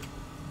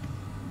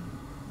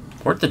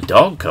 Where'd the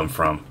dog come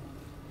from?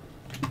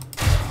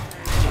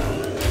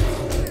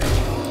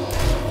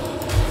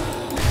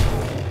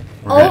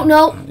 Oh,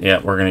 no. Yeah,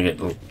 we're gonna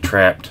get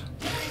trapped.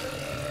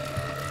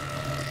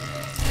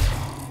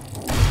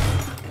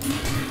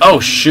 Oh,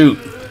 shoot.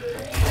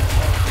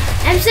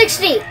 I'm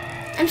 60.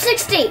 I'm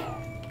 60.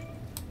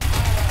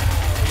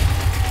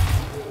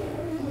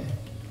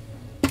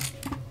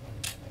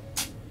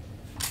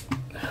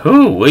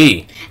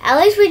 Hoo-wee. At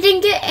least we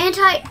didn't get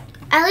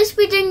At least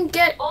we didn't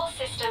get. All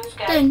systems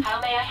go. Thing. How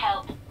may I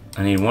help?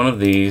 I need one of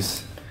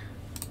these.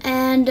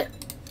 And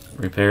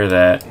Repair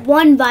that.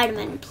 1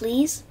 vitamin,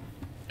 please.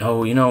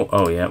 Oh, you know.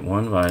 Oh, yeah.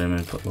 1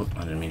 vitamin. Whoop,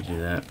 I didn't mean to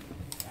do that.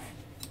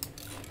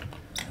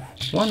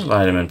 1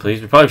 vitamin, please.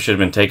 We probably should have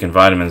been taking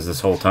vitamins this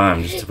whole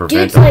time just to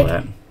prevent Dude's all like-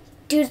 that.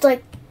 Dude's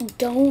like,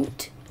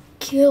 don't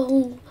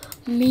kill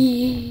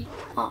me.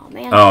 Oh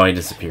man. Oh, he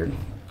disappeared.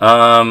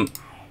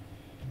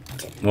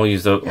 We'll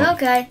use those.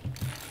 Okay.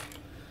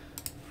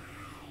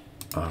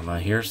 I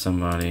hear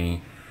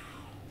somebody.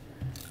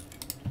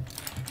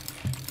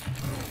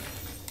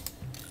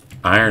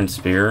 Iron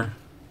spear.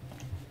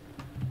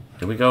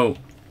 Did we go?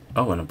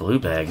 Oh, in a blue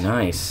bag.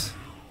 Nice.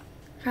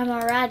 From a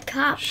rad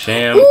cop.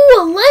 Sham. Ooh,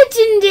 a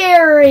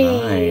legendary.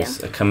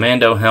 Nice. A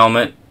commando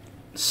helmet.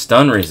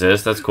 Stun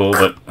resist. That's cool,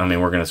 but I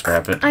mean, we're gonna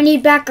scrap it. I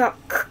need backup.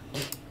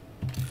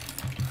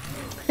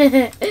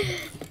 There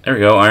we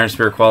go. Iron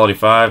spear quality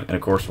 5, and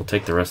of course we'll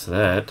take the rest of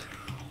that.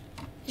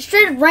 It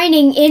started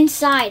raining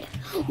inside.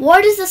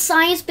 What is the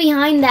science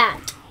behind that?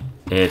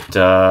 It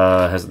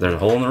has there's a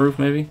hole in the roof,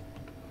 maybe.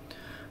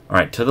 All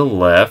right, to the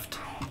left.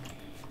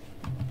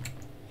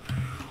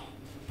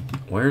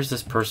 Where's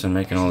this person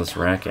making all this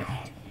racket?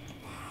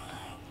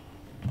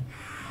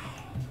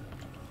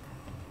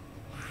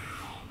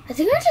 I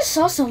think I just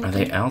saw something. Are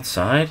they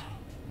outside?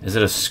 Is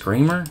it a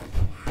screamer?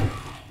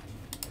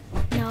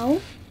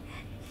 No.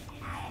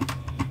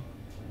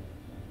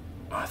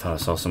 Oh, I thought I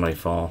saw somebody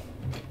fall.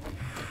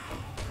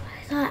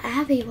 I thought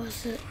Abby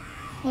was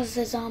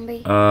the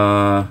zombie.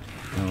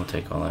 We'll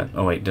take all that.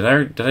 Oh wait, did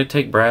I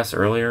take brass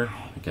earlier?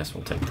 I guess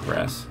we'll take the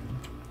brass.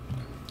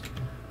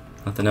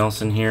 Nothing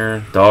else in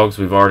here. Dogs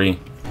we've already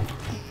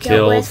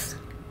killed. with.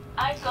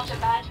 I've got a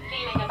bad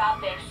feeling about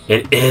this.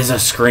 It is a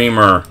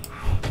screamer.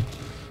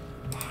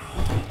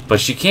 But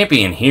she can't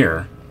be in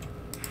here.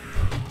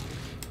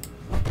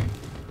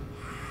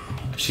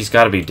 She's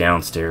got to be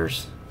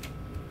downstairs.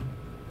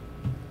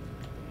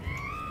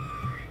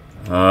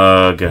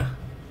 Ugh.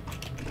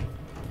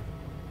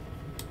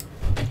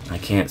 I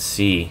can't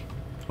see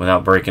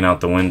without breaking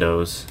out the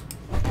windows.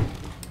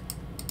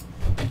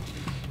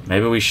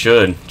 Maybe we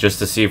should, just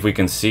to see if we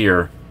can see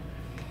her.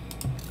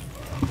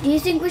 Do you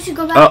think we should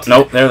go back Oh, to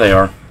nope, there they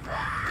are.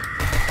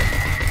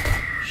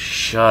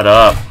 Shut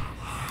up.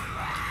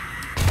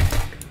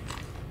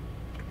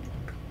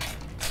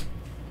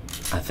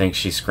 I think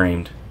she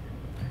screamed.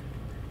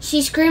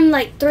 She screamed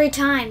like 3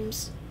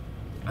 times.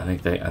 I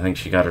think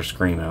she got her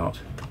scream out.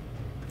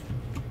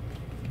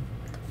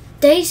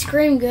 They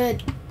scream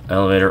good.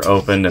 Elevator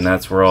opened, and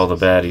that's where all the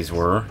baddies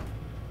were.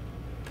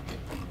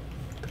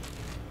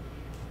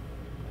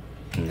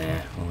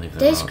 Nah, we'll leave them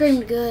They out.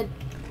 screamed good.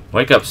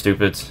 Wake up,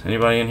 stupids.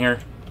 Anybody in here?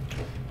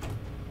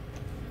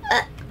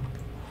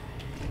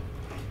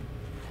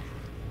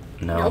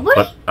 No. Nobody?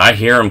 But I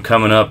hear them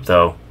coming up,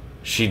 though.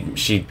 She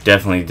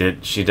definitely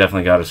did. She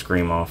definitely got a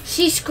scream off.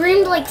 She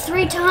screamed like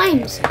 3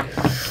 times.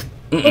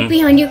 Look Mm-mm.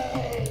 behind you.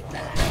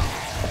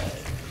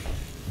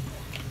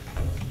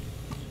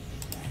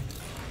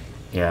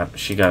 Yeah,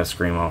 she got a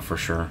scream off for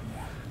sure.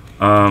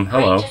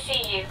 Hello. Great to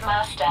see you,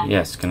 Master.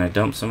 Yes, can I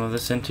dump some of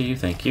this into you?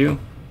 Thank you.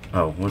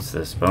 Oh, what's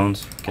this?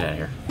 Bones? Get out of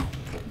here.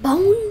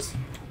 Bones?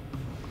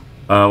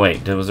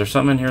 Wait, was there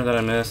something in here that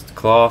I missed?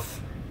 Cloth?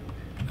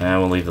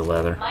 We'll leave the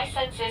leather. My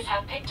senses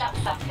have picked up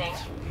something.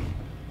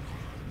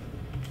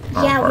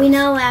 Arm Yeah, parts. we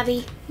know,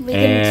 Abby. We can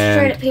And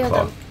straight up hear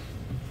cloth. them.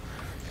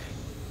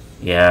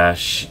 Yeah,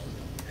 get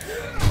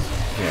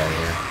out of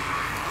here.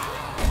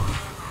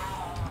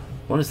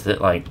 What is that,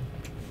 like?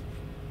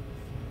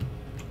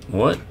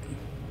 What?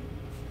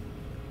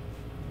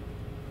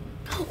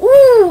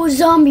 Ooh,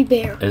 zombie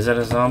bear. Is that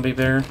a zombie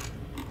bear?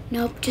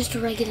 Nope, just a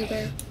regular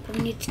bear. But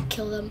we need to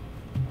kill them.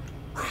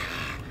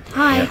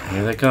 Hi. Yep,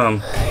 here they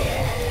come.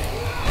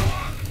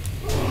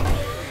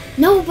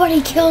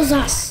 Nobody kills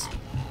us.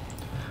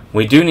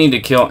 We do need to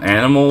kill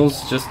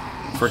animals just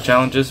for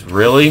challenges?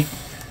 Really?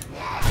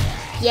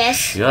 Yes.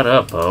 Shut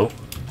up, Bo.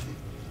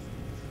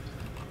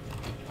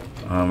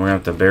 We're gonna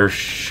have to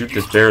shoot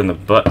this bear in the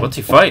butt. What's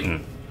he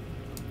fighting?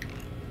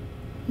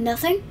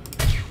 Nothing?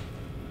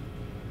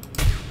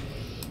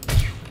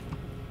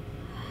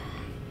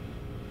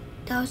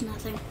 That was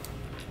nothing.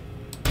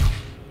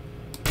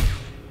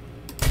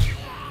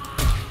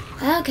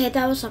 Okay,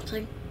 that was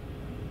something.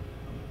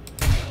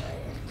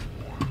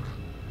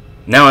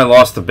 Now I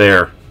lost the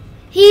bear.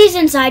 He's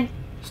inside.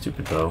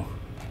 Stupid bow.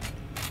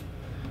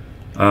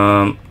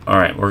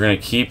 Alright, we're gonna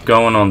keep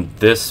going on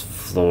this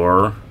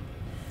floor.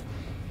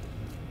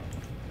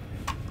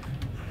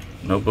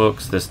 No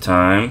books this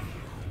time.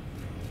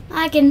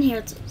 I can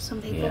hear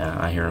some people. Yeah,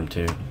 I hear them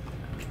too.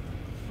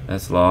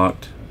 That's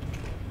locked.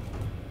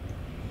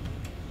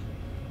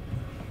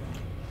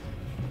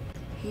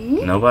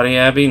 Nobody,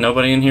 Abby?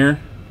 Nobody in here?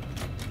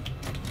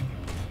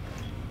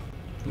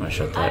 I'm gonna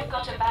shut that. I've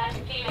got a bad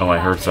feeling Oh, I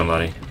heard about it.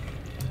 somebody.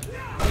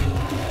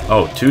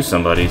 Oh, two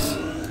somebodies.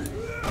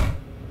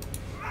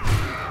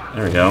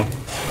 There we go.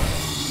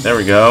 There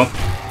we go.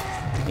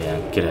 Yeah,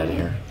 get out of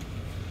here.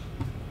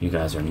 You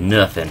guys are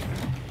nothing.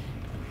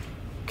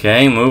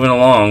 Okay, moving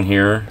along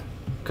here.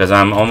 Because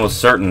I'm almost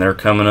certain they're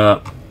coming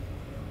up.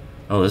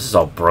 Oh, this is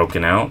all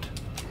broken out.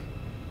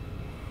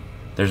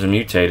 There's a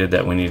mutated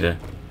that we need to...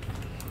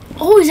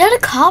 Oh, is that a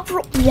cop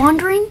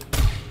wandering?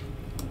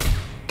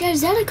 Guys,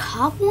 is that a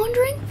cop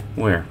wandering?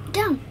 Where?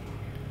 Down.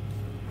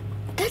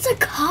 That's a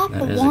cop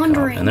That is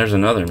wandering. a cop. And there's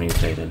another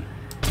mutated.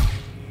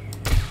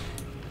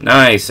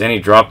 Nice, and he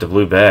dropped a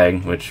blue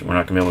bag, which we're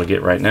not going to be able to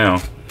get right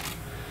now.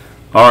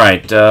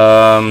 Alright,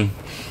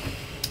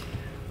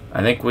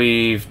 I think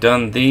we've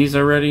done these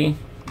already.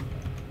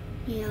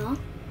 Yeah.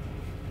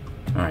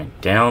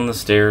 Alright, down the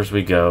stairs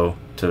we go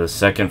to the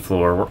second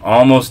floor. We're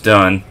almost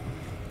done.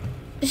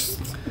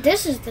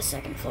 This is the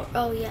second floor.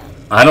 Oh, yeah.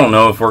 I don't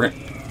know if we're going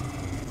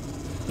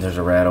to... There's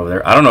a rat over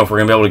there. I don't know if we're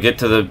going to be able to get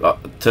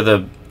to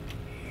the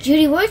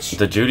Judy Witch?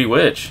 The Judy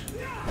Witch.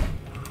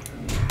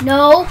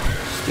 No.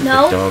 Stupid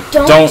No.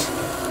 dog. Don't.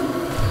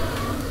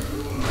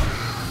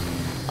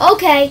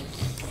 Okay.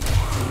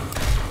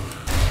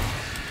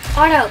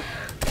 Oh, no.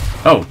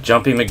 Oh,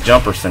 Jumpy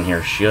McJumperson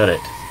here. Shut it.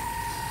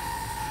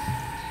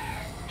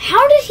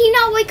 How did he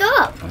not wake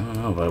up? I don't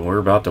know, but we're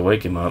about to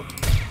wake him up.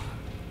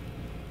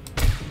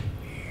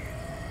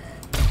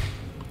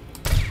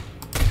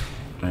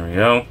 There we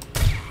go.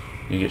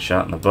 You get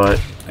shot in the butt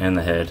and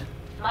the head.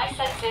 My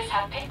senses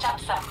have picked up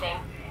something.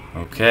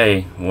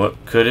 Okay, what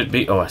could it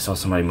be? Oh, I saw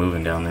somebody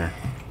moving down there.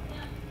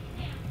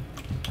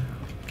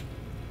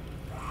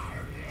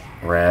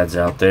 Rad's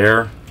out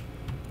there.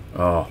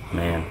 Oh,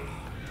 man.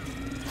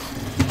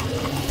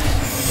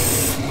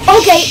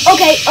 Okay,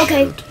 okay,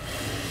 okay. Shoot.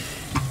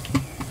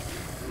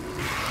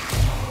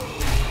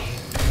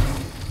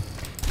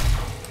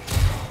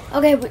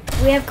 Okay,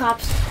 we have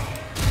cops.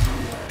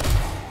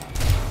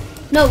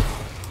 No.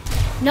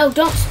 No,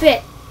 don't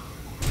spit.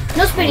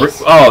 No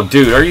spitties. Oh,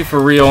 dude, are you for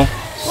real?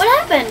 What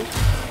happened?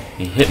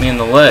 He hit me in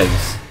the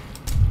legs.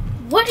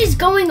 What is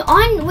going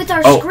on with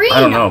our Oh, screen? I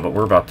don't know, but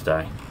we're about to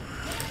die.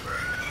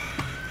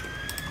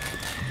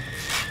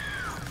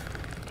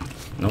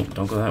 Nope,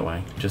 don't go that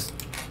way. Just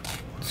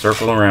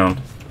circle around.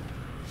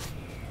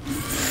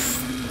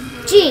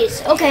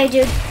 Jeez. Okay,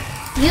 dude.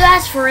 You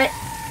asked for it.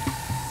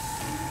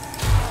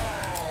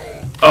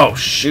 Oh,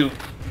 shoot.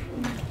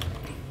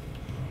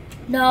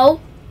 No.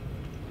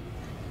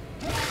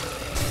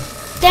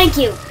 Thank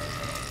you.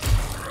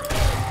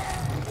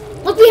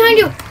 Look behind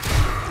you.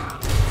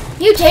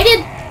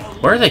 Mutated.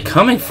 Where are they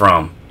coming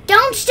from?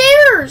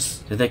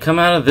 Downstairs. Did they come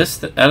out of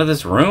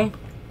this room?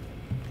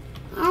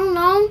 I don't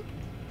know.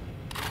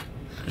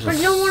 There's I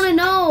a don't want to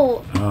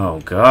know. Oh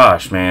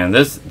gosh, man,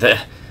 this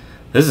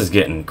is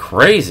getting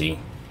crazy.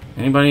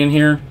 Anybody in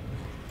here?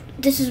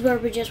 This is where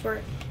we just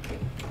were.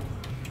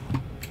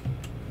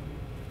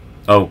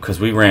 Oh, because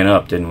we ran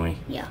up, didn't we?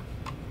 Yeah.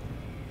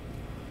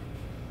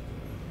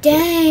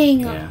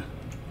 Dang. Yeah.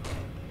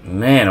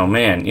 Man, oh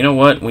man. You know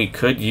what we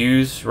could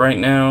use right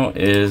now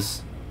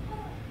is...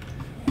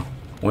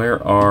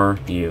 Where are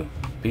you?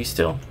 Be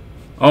still.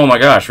 Oh my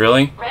gosh,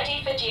 really?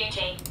 Ready for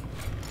duty.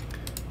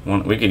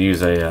 We could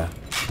use a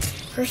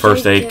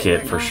first aid kit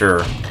right for now.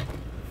 sure.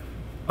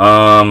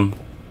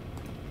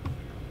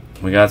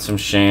 We got some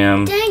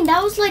sham. Dang,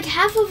 that was like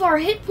half of our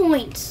hit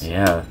points.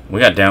 Yeah, we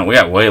got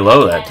way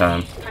low that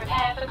time.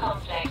 Prepare for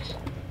conflict.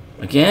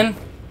 Again?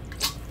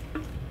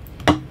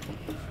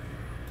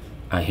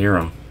 I hear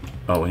him.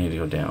 Oh, we need to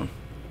go down.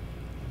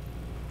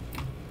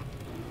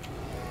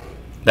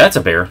 That's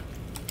a bear.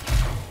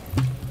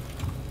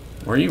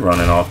 Where are you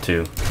running off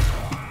to?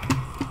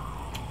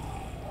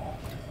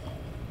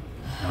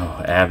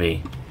 Oh,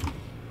 Abby.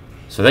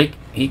 So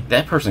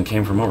that person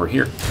came from over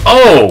here.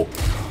 Oh!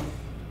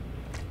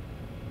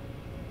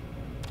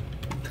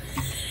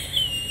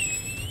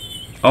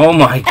 Oh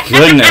my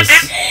goodness.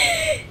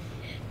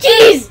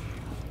 Jeez.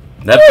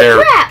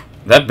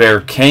 That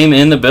bear came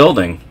in the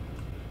building.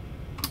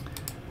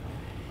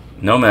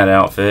 Nomad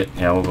outfit.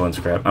 Yeah, we'll go and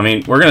scrap. I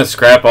mean, we're going to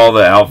scrap all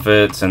the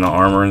outfits and the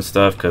armor and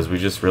stuff because we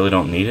just really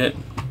don't need it.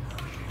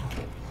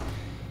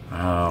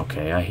 Oh,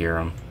 okay, I hear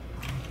him.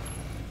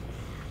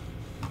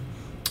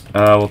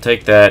 We'll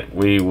take that.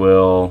 We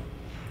will...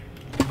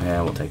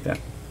 Yeah, we'll take that.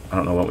 I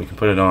don't know what we can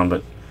put it on,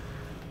 but...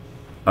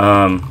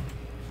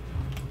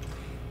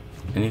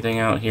 Anything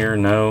out here?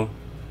 No.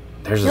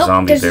 There's a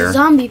zombie bear. There's a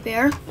zombie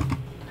bear.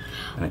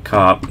 And a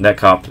cop. That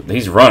cop,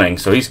 he's running,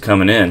 so he's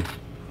coming in.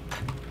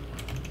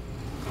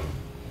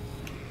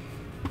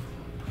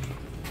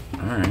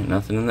 Alright,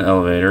 nothing in the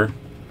elevator.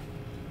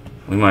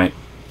 We might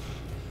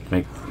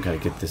gotta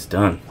get this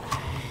done.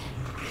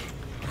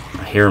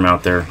 I hear him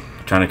out there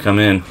trying to come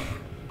in.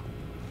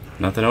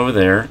 Nothing over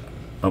there.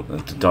 Oh,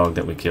 that's a dog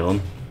that we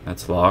killed.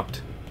 That's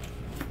locked.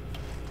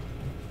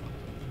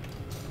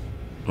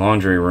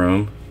 Laundry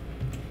room.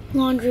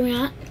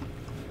 Laundromat.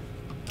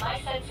 My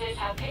senses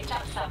have picked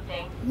up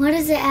something. What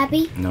is it,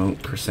 Abby? No,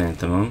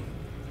 chrysanthemum.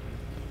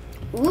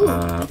 Ooh.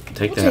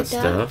 Take We'll that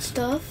take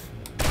stuff.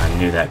 I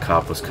knew that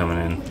cop was coming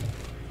in.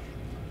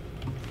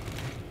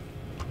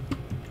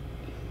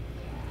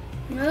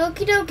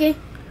 Okie dokie.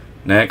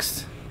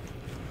 Next.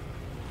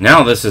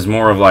 Now this is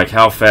more of like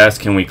how fast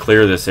can we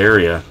clear this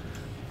area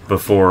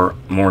before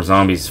more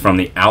zombies from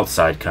the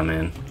outside come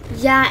in.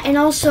 Yeah, and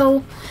also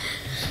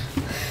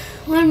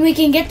when we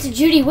can get to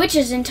Judy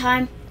Witches in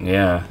time.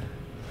 Yeah.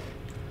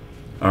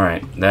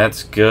 Alright,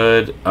 that's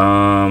good.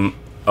 Oh,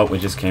 we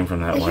just came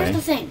from that But way. here's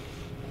the thing.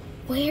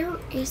 Where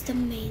is the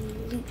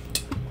main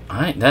loot?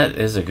 That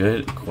is a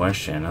good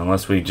question.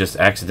 Unless we just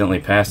accidentally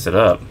passed it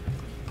up.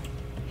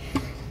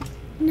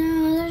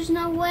 No, there's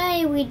no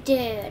way we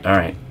did.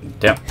 Alright,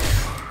 down.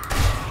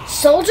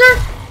 Soldier?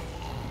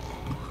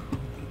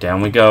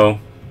 Down we go.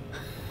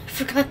 I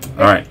forgot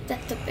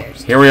that the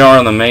bears. Here we are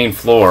on the main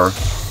floor.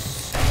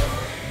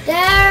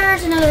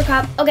 There's another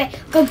cop. Okay,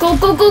 go, go,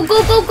 go, go,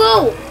 go, go,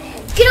 go!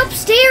 Get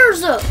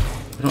upstairs!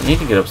 We don't need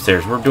to get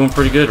upstairs. We're doing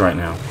pretty good right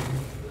now.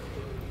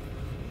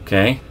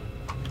 Okay.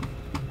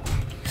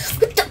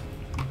 What the?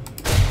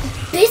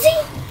 Busy?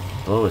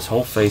 Blow his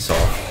whole face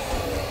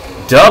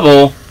off.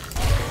 Double!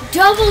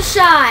 Double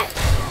shot!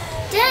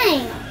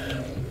 Dang!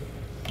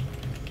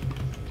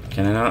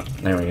 Can I not?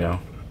 There we go.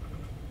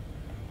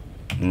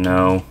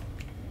 No.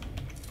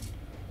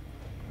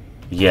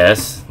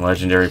 Yes.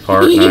 Legendary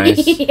part.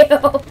 Nice.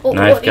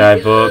 Knife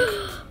guy book.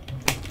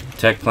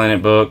 Tech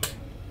planet book.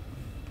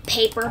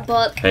 Paper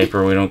book.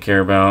 Paper we don't care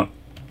about.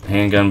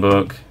 Handgun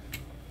book.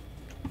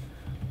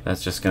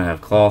 That's just gonna have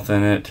cloth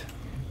in it.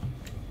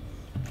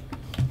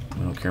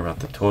 We don't care about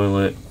the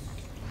toilet.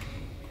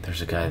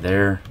 There's a guy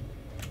there.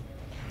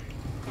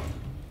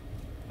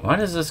 Why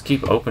does this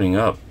keep opening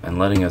up and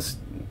letting us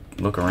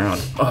look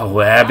around? Oh,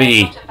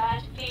 Abby! I've got a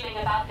bad feeling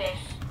about this.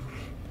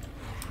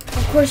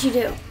 Of course you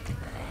do.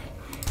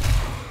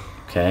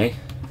 Okay.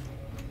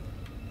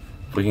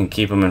 If we can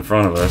keep him in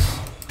front of us.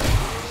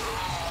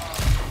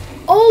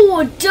 Oh,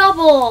 a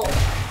double!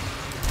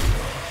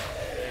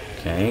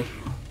 Okay.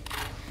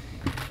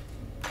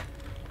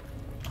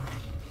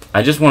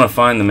 I just want to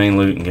find the main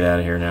loot and get out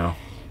of here now.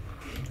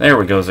 There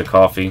we go, a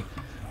coffee.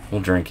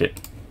 We'll drink it.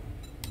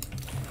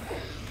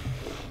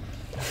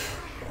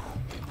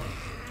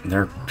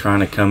 They're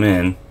trying to come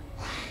in.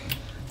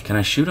 Can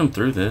I shoot them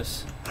through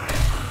this?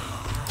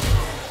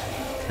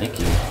 Thank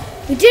you.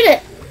 We did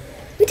it!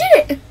 We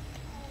did it!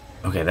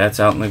 Okay, that's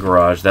out in the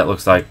garage. That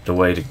looks like the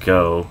way to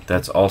go.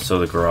 That's also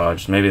the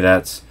garage. Maybe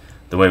that's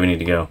the way we need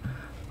to go.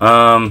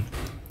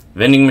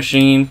 Vending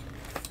machine.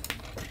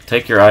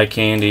 Take your eye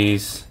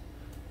candies.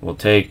 We'll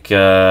take,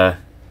 Maybe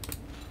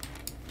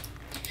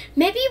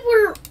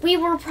we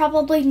were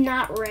probably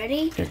not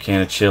ready. your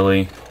can of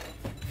chili.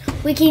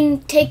 We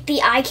can take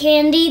the eye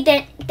candy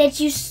that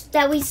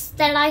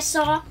I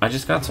saw I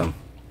just got some.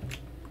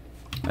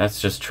 That's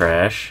just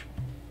trash.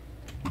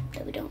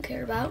 that we don't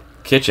care about.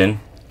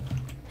 Kitchen.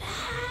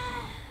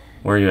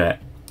 Where are you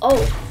at? Oh.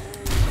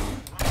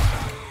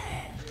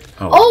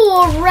 Oh.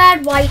 Oh, a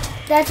rad white.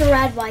 That's a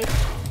rad white.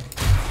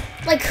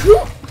 Like who?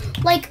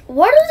 Like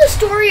what are the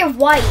story of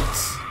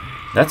whites?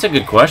 That's a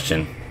good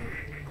question.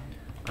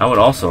 I would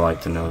also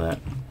like to know that.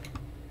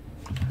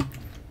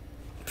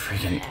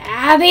 Freaking.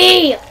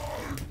 Abby!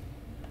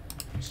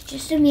 It's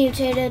just a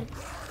mutated.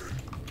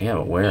 Yeah,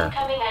 but where?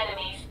 Incoming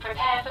enemies.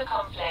 Prepare for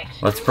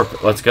conflict.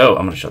 Let's go.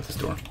 I'm gonna shut this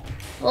door.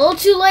 A little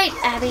too late,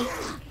 Abby.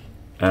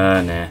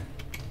 Nah.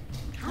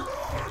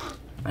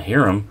 I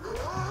hear him.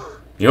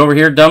 You over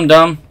here,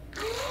 dum-dum?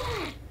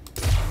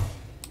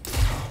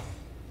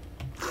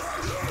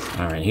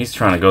 Alright, he's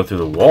trying to go through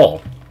the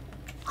wall.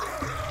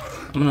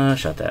 I'm gonna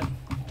shut that.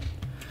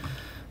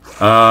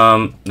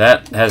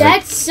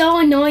 That's so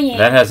annoying.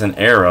 That has an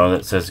arrow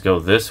that says go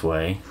this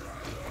way.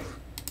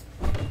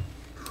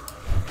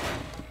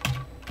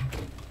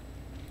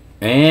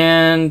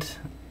 And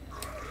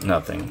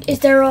nothing. Is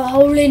there a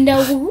hole in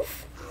the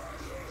roof?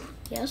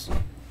 Yes.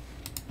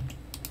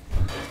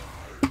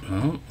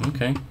 Oh,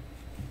 okay.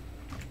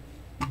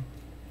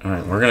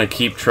 Alright, we're gonna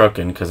keep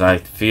trucking because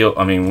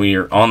we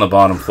are on the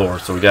bottom floor,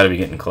 so we gotta be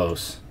getting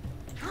close.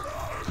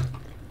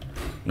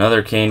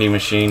 Another candy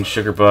machine,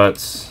 sugar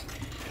butts.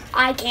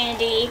 Eye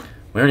candy.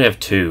 We already have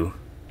 2.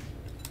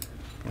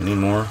 We need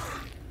more?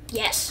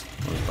 Yes.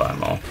 Let's buy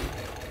them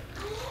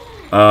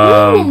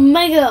all. Ooh,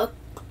 mega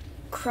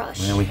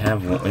Crush. Yeah, we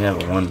have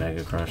a 1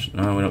 Mega Crush.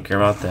 No, we don't care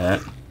about that.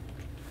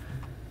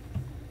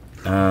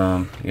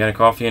 You got a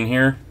coffee in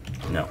here?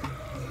 No.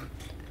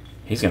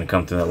 He's gonna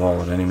come through that wall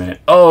at any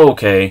minute. Oh,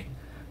 okay.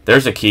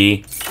 There's a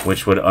key,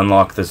 which would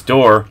unlock this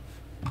door.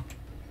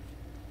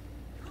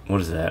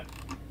 What is that?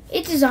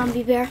 It's a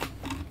zombie bear.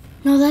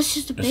 No, that's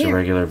just a bear. Just a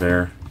regular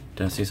bear.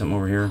 Did I see something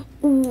over here?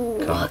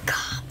 Ooh, Cop. a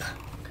cop.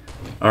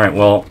 Alright,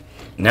 well,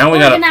 now We're we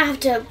gotta... gonna have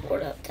to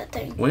board up that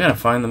thing. We gotta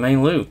find the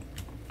main loot.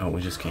 Oh,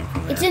 we just came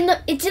from there.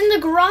 It's in the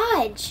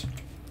garage.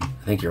 I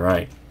think you're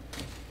right.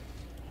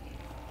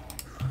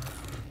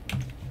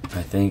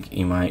 I think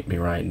you might be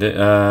right.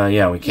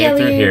 Yeah, we came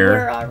through here.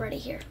 We're already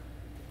here.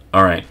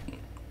 Alright.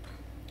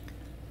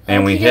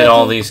 And we hit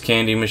all these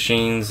candy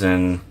machines,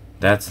 and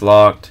that's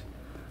locked.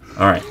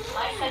 Alright.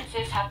 My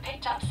senses have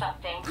picked up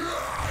something.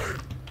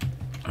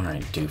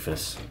 Alright,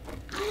 doofus.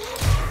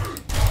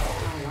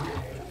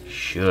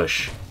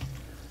 Shush.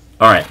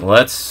 Alright,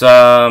 let's,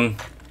 yeah,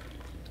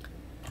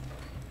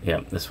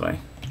 this way.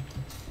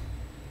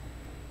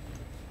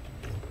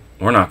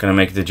 We're not gonna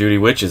make the Judy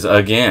Witches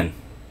again.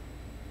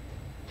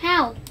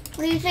 How?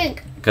 What do you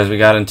think? Because we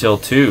got until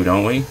 2,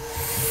 don't we?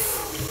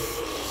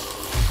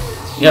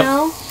 Yep.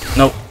 No.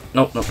 Nope.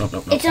 Nope.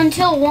 It's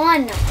until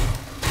 1.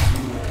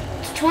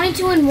 It's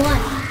 22 and 1.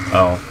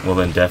 Oh, well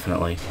then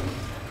definitely.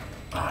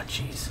 Oh,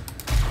 jeez.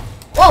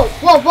 Whoa.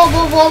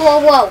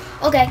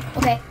 Okay.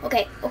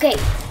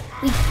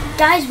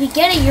 Guys, we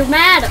get it. You're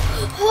mad.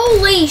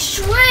 Holy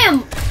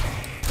shrimp.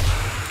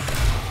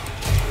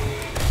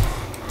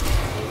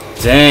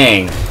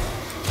 Dang.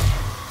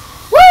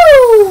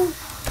 Woo!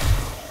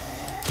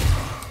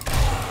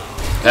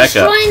 Back up.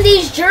 Destroying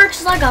these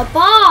jerks like a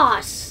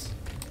boss.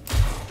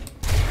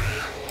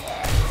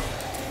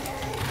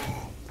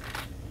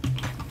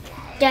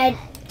 Dead.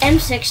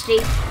 M60.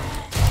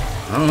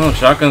 I don't know.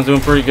 Shotgun's doing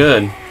pretty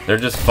good. They're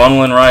just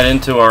funneling right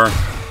into our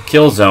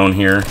kill zone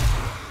here.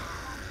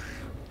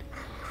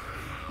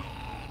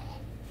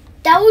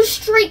 That was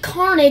straight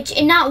carnage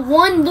and not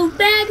one loot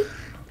bag?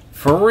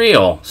 For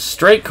real.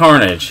 Straight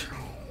carnage.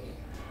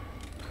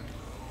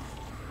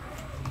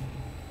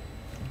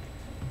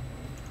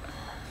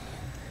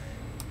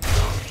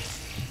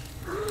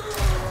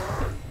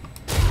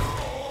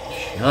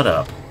 Shut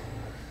up.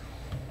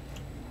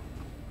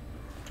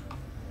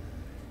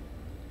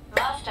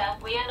 Master,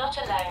 we are not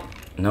alone.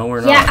 No,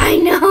 we're Yeah, not. I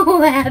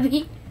know,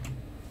 Abby.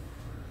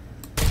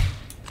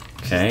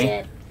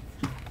 Okay.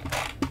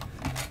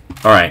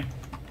 Alright.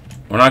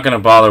 We're not going to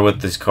bother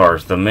with these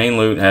cars. The main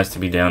loot has to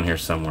be down here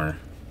somewhere.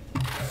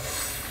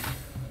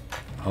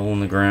 Hole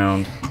in the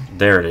ground.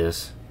 There it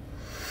is.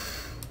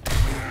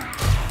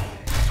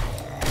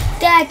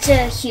 That's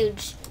a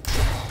huge...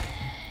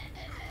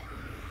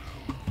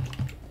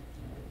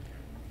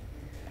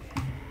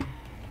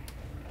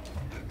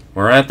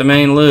 We're at the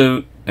main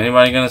loot.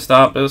 Anybody going to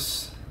stop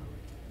us?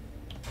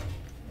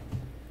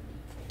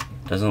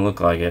 Doesn't look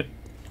like it.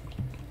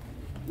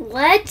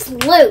 Let's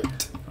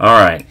loot.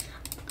 Alright.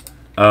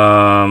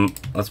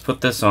 Let's put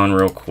this on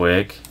real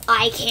quick.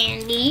 Eye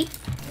candy.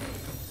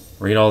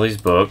 Read all these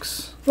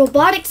books.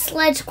 Robotic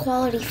sledge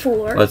quality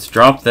 4. Let's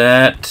drop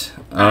that.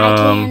 Eye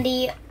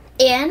candy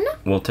in.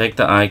 We'll take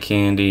the eye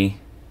candy.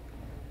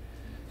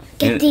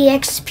 Get the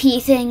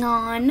XP thing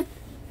on.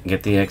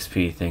 Get the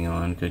XP thing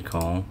on. Good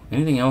call.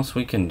 Anything else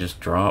we can just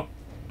drop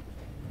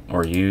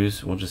or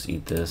use? We'll just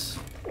eat this.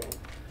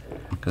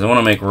 Because I want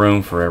to make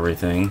room for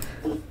everything.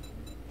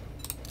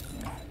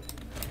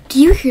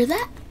 Do you hear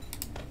that?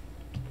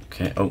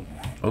 Okay. Oh.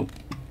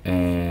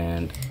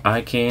 And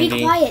eye candy.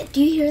 Be quiet.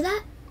 Do you hear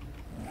that?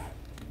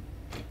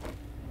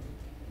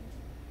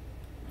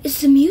 It's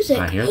the music.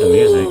 I hear the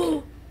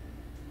music.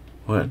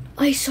 What?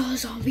 I saw a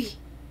zombie.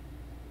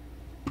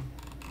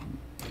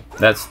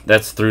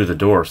 That's through the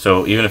door.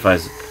 So even if I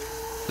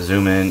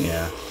zoom in,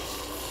 yeah.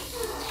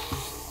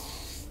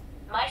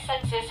 My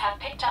senses have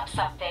picked up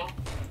something.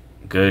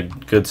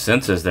 Good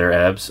senses there,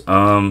 Abs.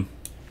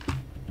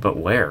 But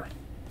where?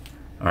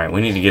 Alright,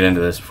 we need to get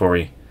into this before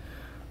we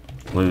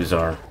lose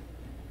our...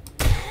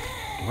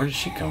 Where did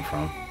she come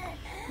from?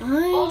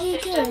 All I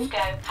did systems too. go.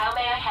 How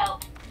may I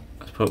help?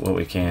 Let's put what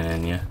we can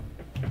in you.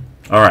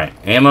 Alright,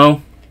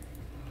 ammo.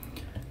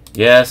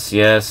 Yes,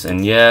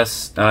 and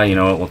yes. You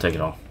know what? We'll take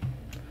it all.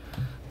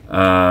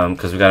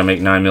 Because we got to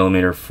make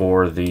 9mm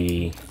for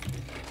the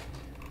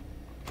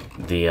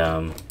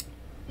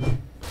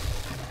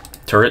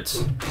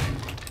turrets.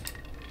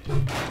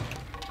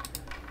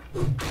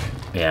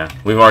 Yeah,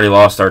 we've already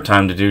lost our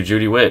time to do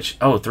Judy Witch.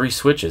 Oh, 3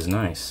 switches,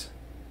 nice.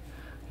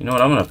 You know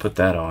what? I'm gonna put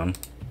that on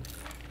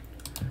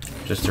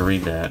just to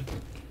read that.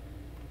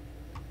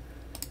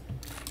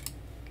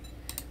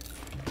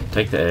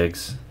 Take the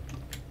eggs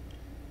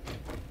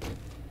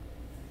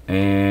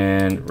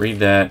and read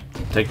that.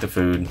 Take the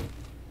food.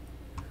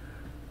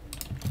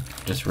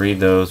 Just read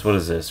those. What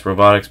is this?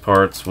 Robotics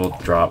parts. We'll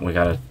drop. We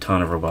got a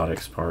ton of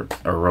robotics parts,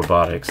 or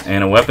robotics,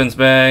 and a weapons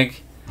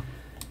bag.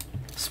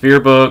 Spear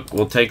book.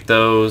 We'll take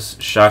those.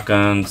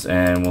 Shotguns,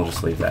 and we'll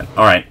just leave that.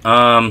 All right.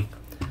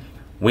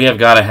 We have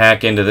got to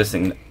hack into this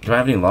thing. Do I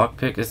have any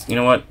lockpick? You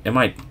know what? It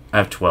might I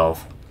have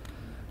 12.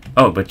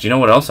 Oh, but you know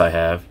what else I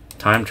have?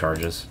 Time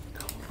charges.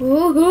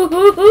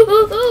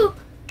 Ooh.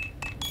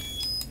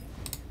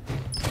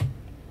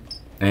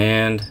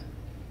 And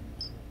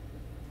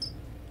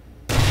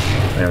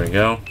there we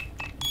go.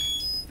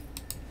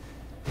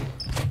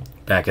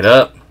 Back it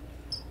up.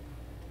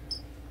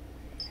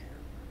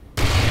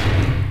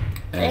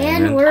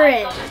 And we're I've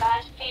in. got a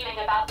bad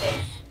feeling about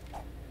this.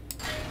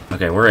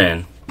 Okay, we're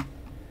in.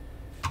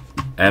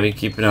 Abby,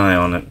 keep an eye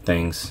on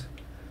things.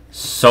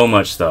 So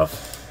much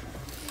stuff.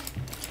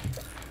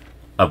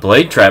 A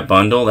blade trap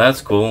bundle.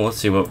 That's cool. Let's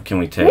see what can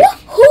we take.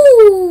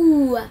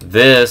 Woohoo!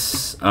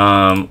 This,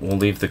 we'll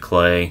leave the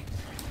clay.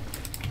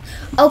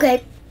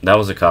 Okay. That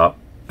was a cop,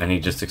 and he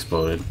just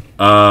exploded.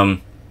 We'll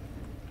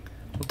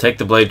take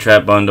the blade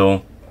trap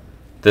bundle.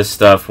 This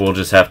stuff we'll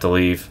just have to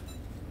leave.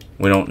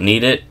 We don't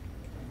need it.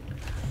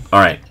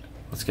 Alright,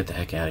 let's get the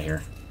heck out of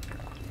here.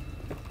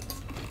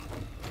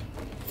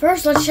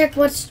 First, let's check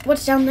what's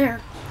down there.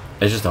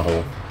 It's just a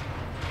hole.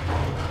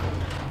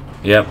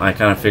 Yep, I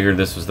kind of figured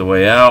this was the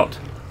way out.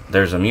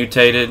 There's a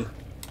mutated.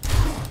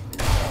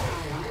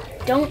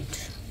 Don't.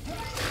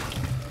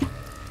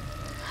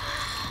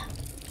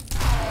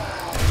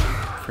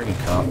 Freaking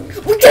cop.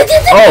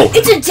 Oh!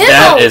 It's a demo!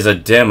 That is a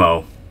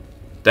demo.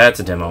 That's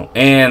a demo.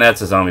 And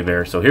that's a zombie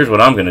bear. So here's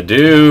what I'm going to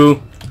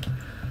do.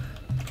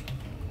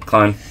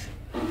 Climb.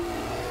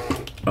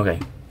 Okay.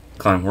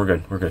 Climb. We're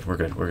good. We're good. We're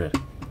good. We're good.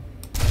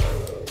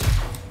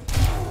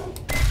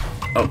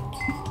 Oh.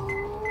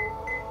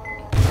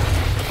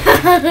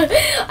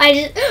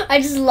 I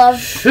just love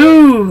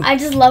Phew. I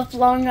just love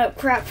blowing up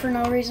crap for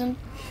no reason.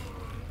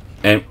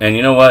 And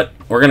you know what?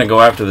 We're going to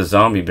go after the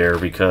zombie bear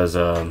because,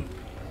 oh,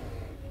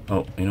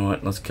 you know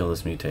what? Let's kill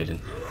this mutated.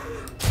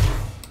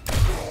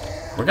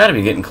 We're got to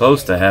be getting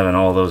close to having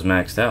all those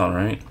maxed out,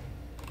 right?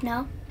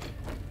 No.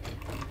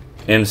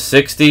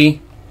 M60.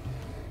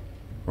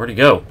 Where'd he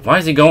go? Why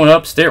is he going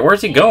upstairs?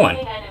 Where's he going?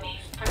 Enemies,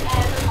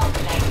 prepare for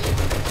conflict.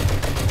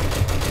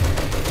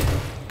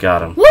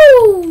 Got him.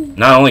 Woo!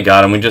 Not only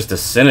got him, we just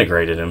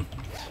disintegrated him.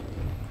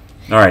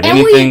 Alright, And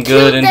anything we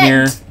good killed in that-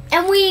 here?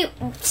 And we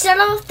set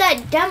off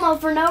that demo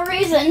for no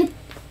reason.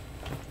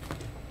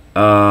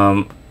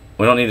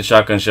 We don't need the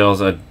shotgun shells.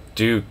 I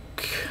do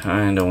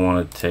kind of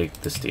want to take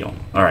the steel.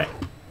 Alright.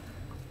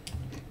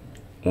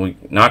 We're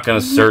not going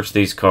to search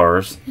these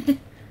cars.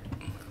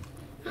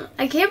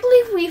 I can't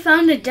believe we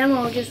found a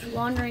demo just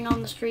wandering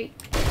on the street.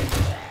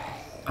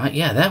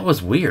 Yeah, that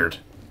was weird.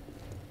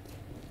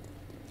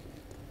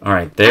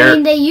 Alright, there. I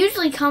mean, they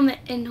usually come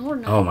in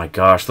horde. Oh my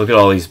gosh, look at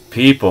all these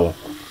people.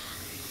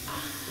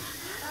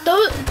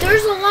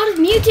 There's a lot of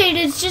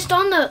mutateds just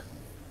on the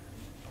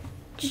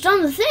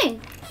thing.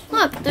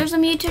 Look, there's a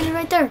mutated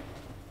right there.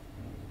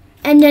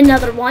 And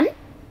another one.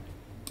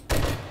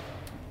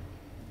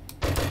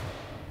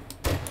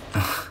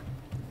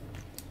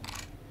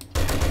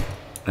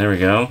 There we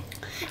go.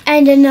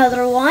 And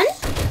another one.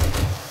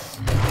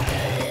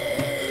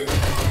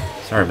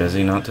 Sorry,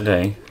 Busy, not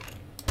today.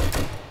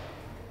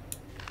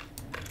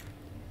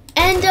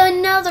 And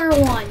another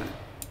one.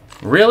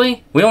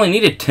 Really? We only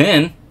needed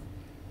 10.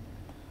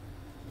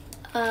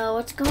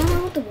 What's going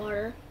on with the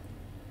water?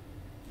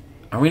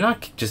 Are we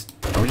just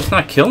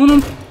not killing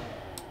them?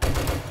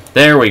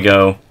 There we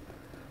go.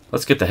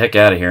 Let's get the heck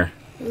out of here.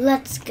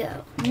 Let's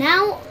go.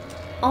 Now,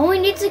 all we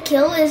need to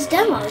kill is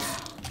demos.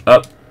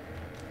 Up.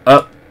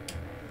 Up.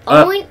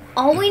 All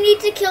we need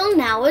to kill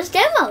now is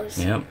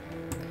demos. Yep.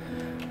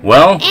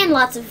 Well, And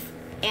lots of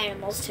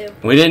animals, too.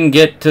 we didn't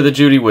get to the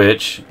Judy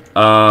Witch.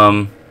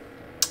 But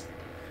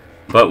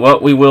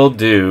what we will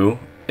do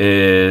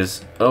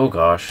is... Oh,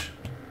 gosh.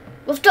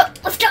 Lift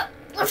up, lift up,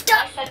 lift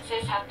My up.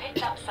 senses have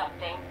picked up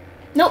something.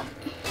 Nope.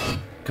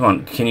 Come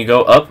on, can you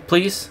go up,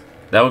 please?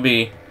 That would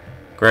be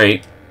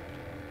great.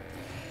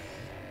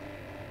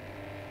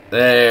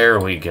 There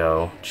we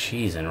go.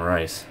 Cheese and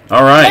rice.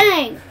 All right.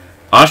 Dang.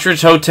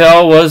 Ostrich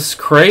Hotel was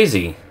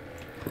crazy.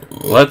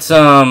 Let's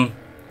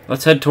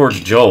head towards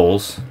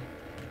Joel's.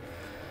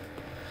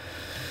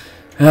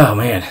 Oh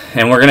man,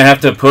 and we're gonna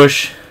have to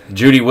push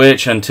Judy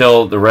Witch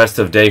until the rest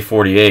of day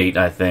 48,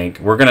 I think.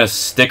 We're gonna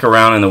stick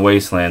around in the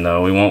wasteland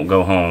though. We won't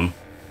go home.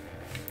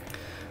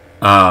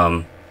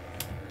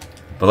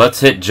 But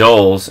let's hit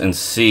Joel's and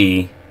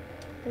see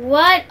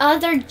What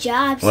other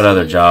jobs? what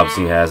other jobs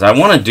he has. I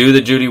want to do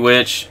the Judy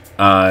Witch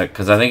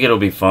because I think it'll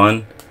be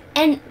fun.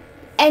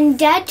 And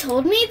Dad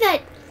told me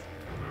that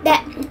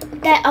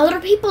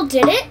other people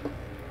did it,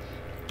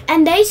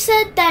 and they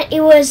said that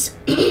it was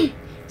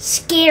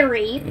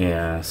scary.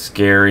 Yeah,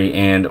 scary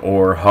and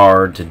or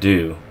hard to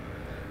do.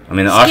 I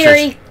mean, the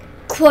Scary, Ostrich,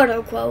 quote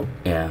unquote.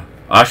 yeah,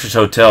 Ostrich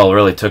Hotel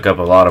really took up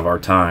a lot of our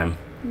time.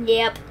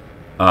 Yep.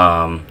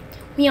 Um,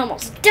 We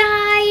almost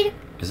died.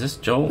 is this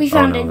Joel? We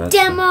found no, a that's-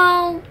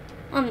 demo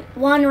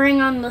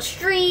wandering on the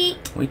street.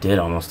 We did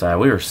almost die.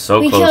 We were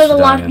so We close killed to a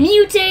lot of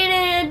dying.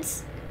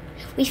 mutateds.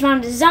 We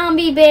found a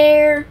zombie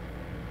bear.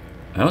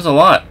 That was a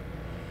lot.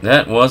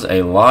 That was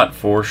a lot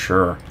for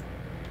sure.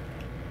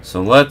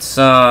 So let's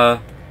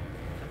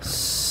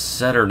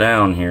set her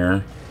down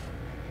here.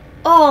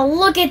 Oh,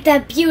 look at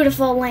that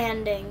beautiful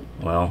landing.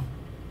 Well.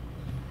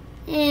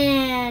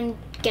 And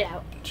get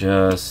out.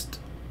 Just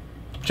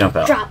jump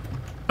out. Drop.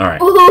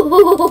 Alright.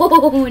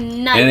 Ooh,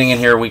 nice. Anything in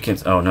here we can...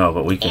 Oh, no,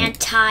 but we can...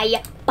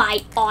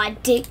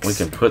 Antibiotics. We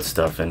can put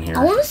stuff in here.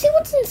 I want to see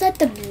what's inside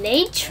the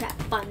blade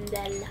trap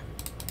bundle.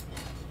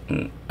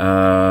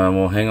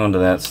 We'll hang on to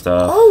that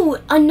stuff. Oh,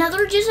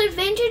 another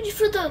disadvantage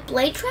for the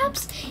blade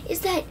traps is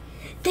that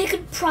they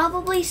could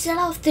probably set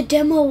off the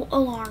demo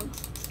alarm.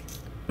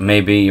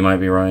 Maybe. You might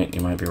be right.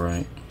 You might be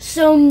right.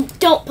 So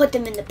don't put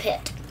them in the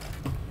pit.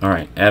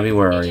 Alright, Abby,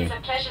 where are you? It is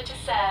a pleasure to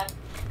serve.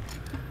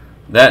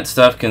 That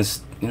stuff can...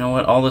 You know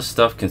what? All this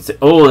stuff can...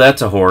 Oh,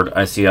 that's a horde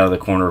I see out of the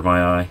corner of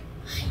my eye.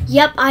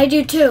 Yep, I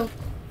do too.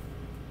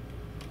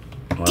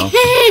 Well,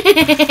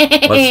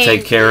 let's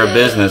take care of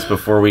business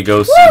before we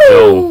go see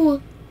Joel.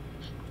 Woo!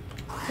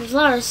 There's a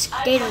lot of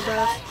skater I've got a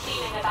bros. bad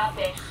feeling about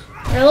this.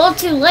 They're a little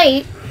too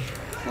late.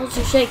 A little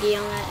too shaky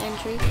on that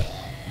entry.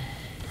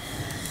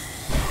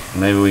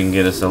 Maybe we can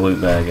get us a loot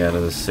bag out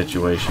of this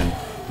situation.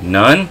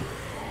 None?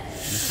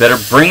 Better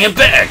bring it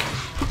back!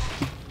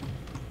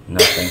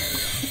 Nothing.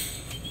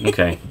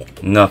 Okay,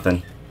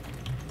 nothing.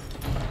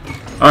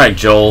 Alright,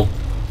 Joel.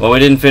 Well, we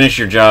didn't finish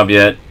your job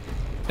yet.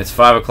 It's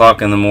 5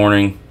 o'clock in the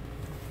morning.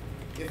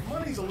 If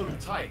money's a little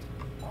tight,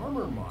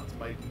 armor mods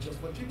might be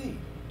just what you need.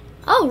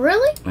 Oh,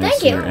 really? Let's Thank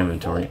see your you.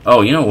 inventory.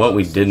 Oh, you know what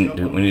we didn't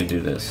do? We need to do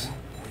this.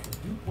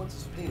 Duke wants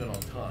his payment on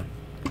time.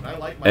 And I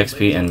like my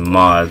XP and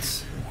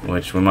mods,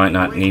 which we might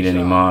not need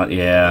any mod.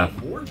 Yeah.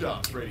 more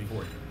jobs ready for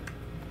you.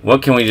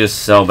 What can we just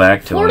sell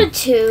back to him?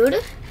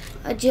 Fortitude,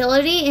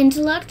 agility,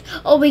 intellect.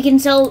 Oh, we can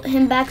sell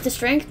him back the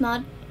strength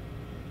mod.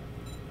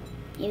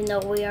 Even though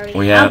we already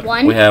have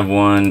one. We have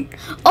one.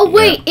 Oh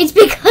wait, it's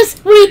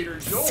because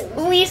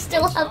we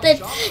still have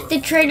the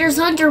Trader's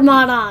Hunter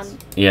mod on.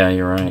 Yeah,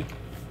 you're right.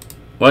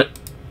 What?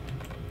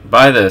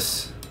 Buy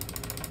this.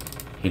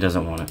 He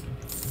doesn't want it.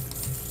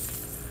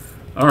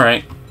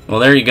 Alright. Well,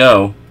 there you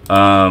go.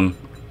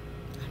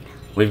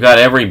 We've got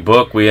every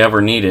book we ever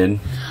needed.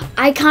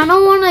 I kind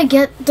of want to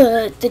get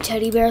the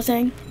teddy bear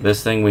thing.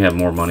 This thing, we have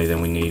more money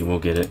than we need. We'll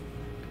get it.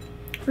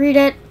 Read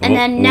it, and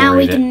then We'll now we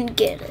read it. can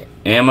get it.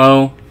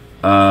 Ammo.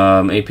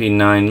 AP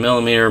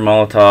 9mm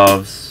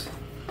Molotovs.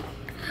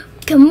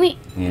 Can we?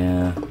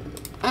 Yeah.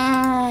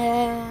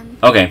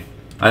 Okay.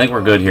 I think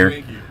we're good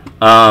here.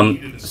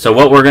 Thank you. So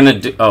what we're gonna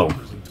do... Oh,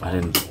 I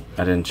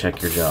didn't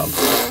check your job.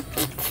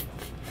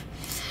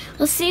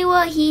 Let's see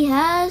what he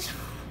has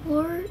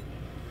for.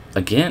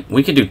 Again,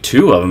 we could do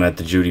 2 of them at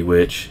the Judy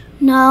Witch.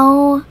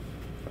 No.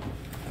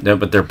 No,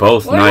 but they're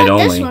both What night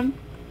about only. this one?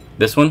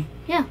 This one?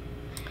 Yeah.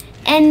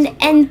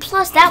 And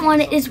plus that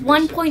one is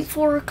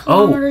 1.4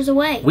 kilometers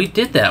away. We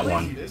did that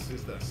one. This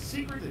is the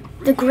secret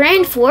The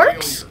Grand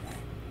Forks?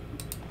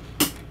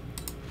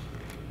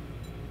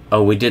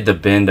 Oh, we did the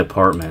Bend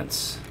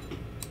Apartments.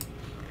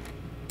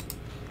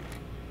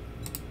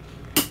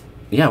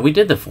 Yeah, we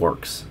did the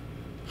Forks.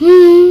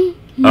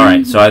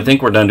 Alright, so I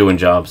think we're done doing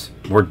jobs.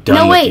 We're done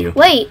No, with you.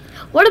 wait.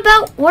 What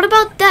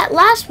about that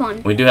last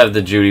one? We do have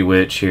the Judy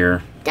Witch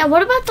here. Yeah,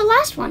 what about the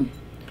last one?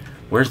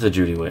 Where's the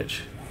Judy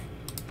Witch?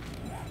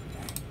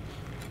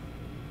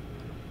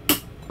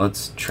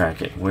 Let's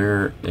track it.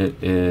 Where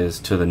it is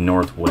to the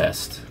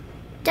northwest.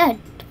 Dad,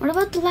 what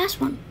about the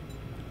last one?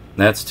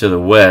 That's to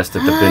the west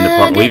at the Bend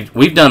Apartment.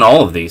 We've done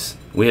all of these.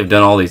 We have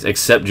done all these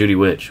except Judy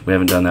Witch. We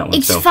haven't done that one.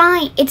 It's so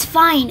fine. It's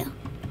fine.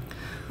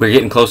 we're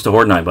getting close to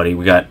Horde Night, buddy.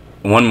 We got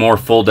one more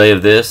full day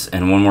of this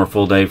and one more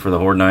full day for the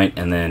Horde Night,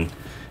 and then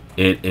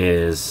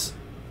it's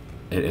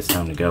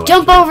time to go.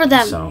 Jump after over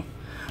that. them. So,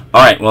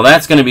 all right. Well,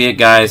 that's going to be it,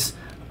 guys.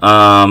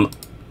 I'm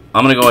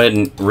going to go ahead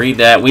and read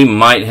that. We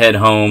might head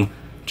home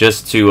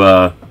just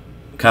to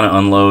kind of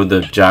unload the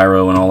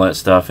gyro and all that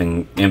stuff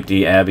and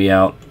empty Abby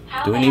out.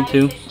 How Do we may need I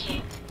to? assist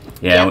you?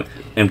 Yeah,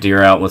 empty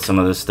her out with some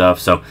of this stuff.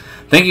 So,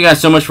 thank you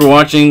guys so much for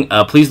watching.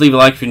 Please leave a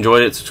like if you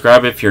enjoyed it.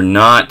 Subscribe if you're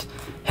not.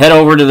 Head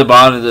over to the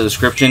bottom of the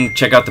description.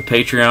 Check out the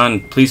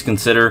Patreon. Please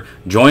consider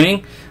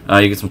joining.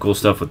 You get some cool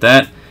stuff with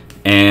that.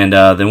 And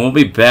then we'll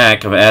be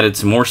back. I've added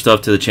some more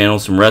stuff to the channel,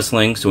 some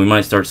wrestling. So we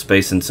might start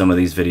spacing some of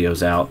these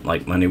videos out,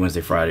 like Monday,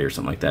 Wednesday, Friday, or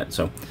something like that.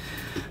 So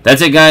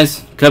that's it,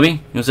 guys. Cubby, you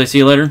want to say see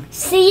you later?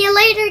 See you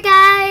later,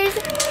 guys.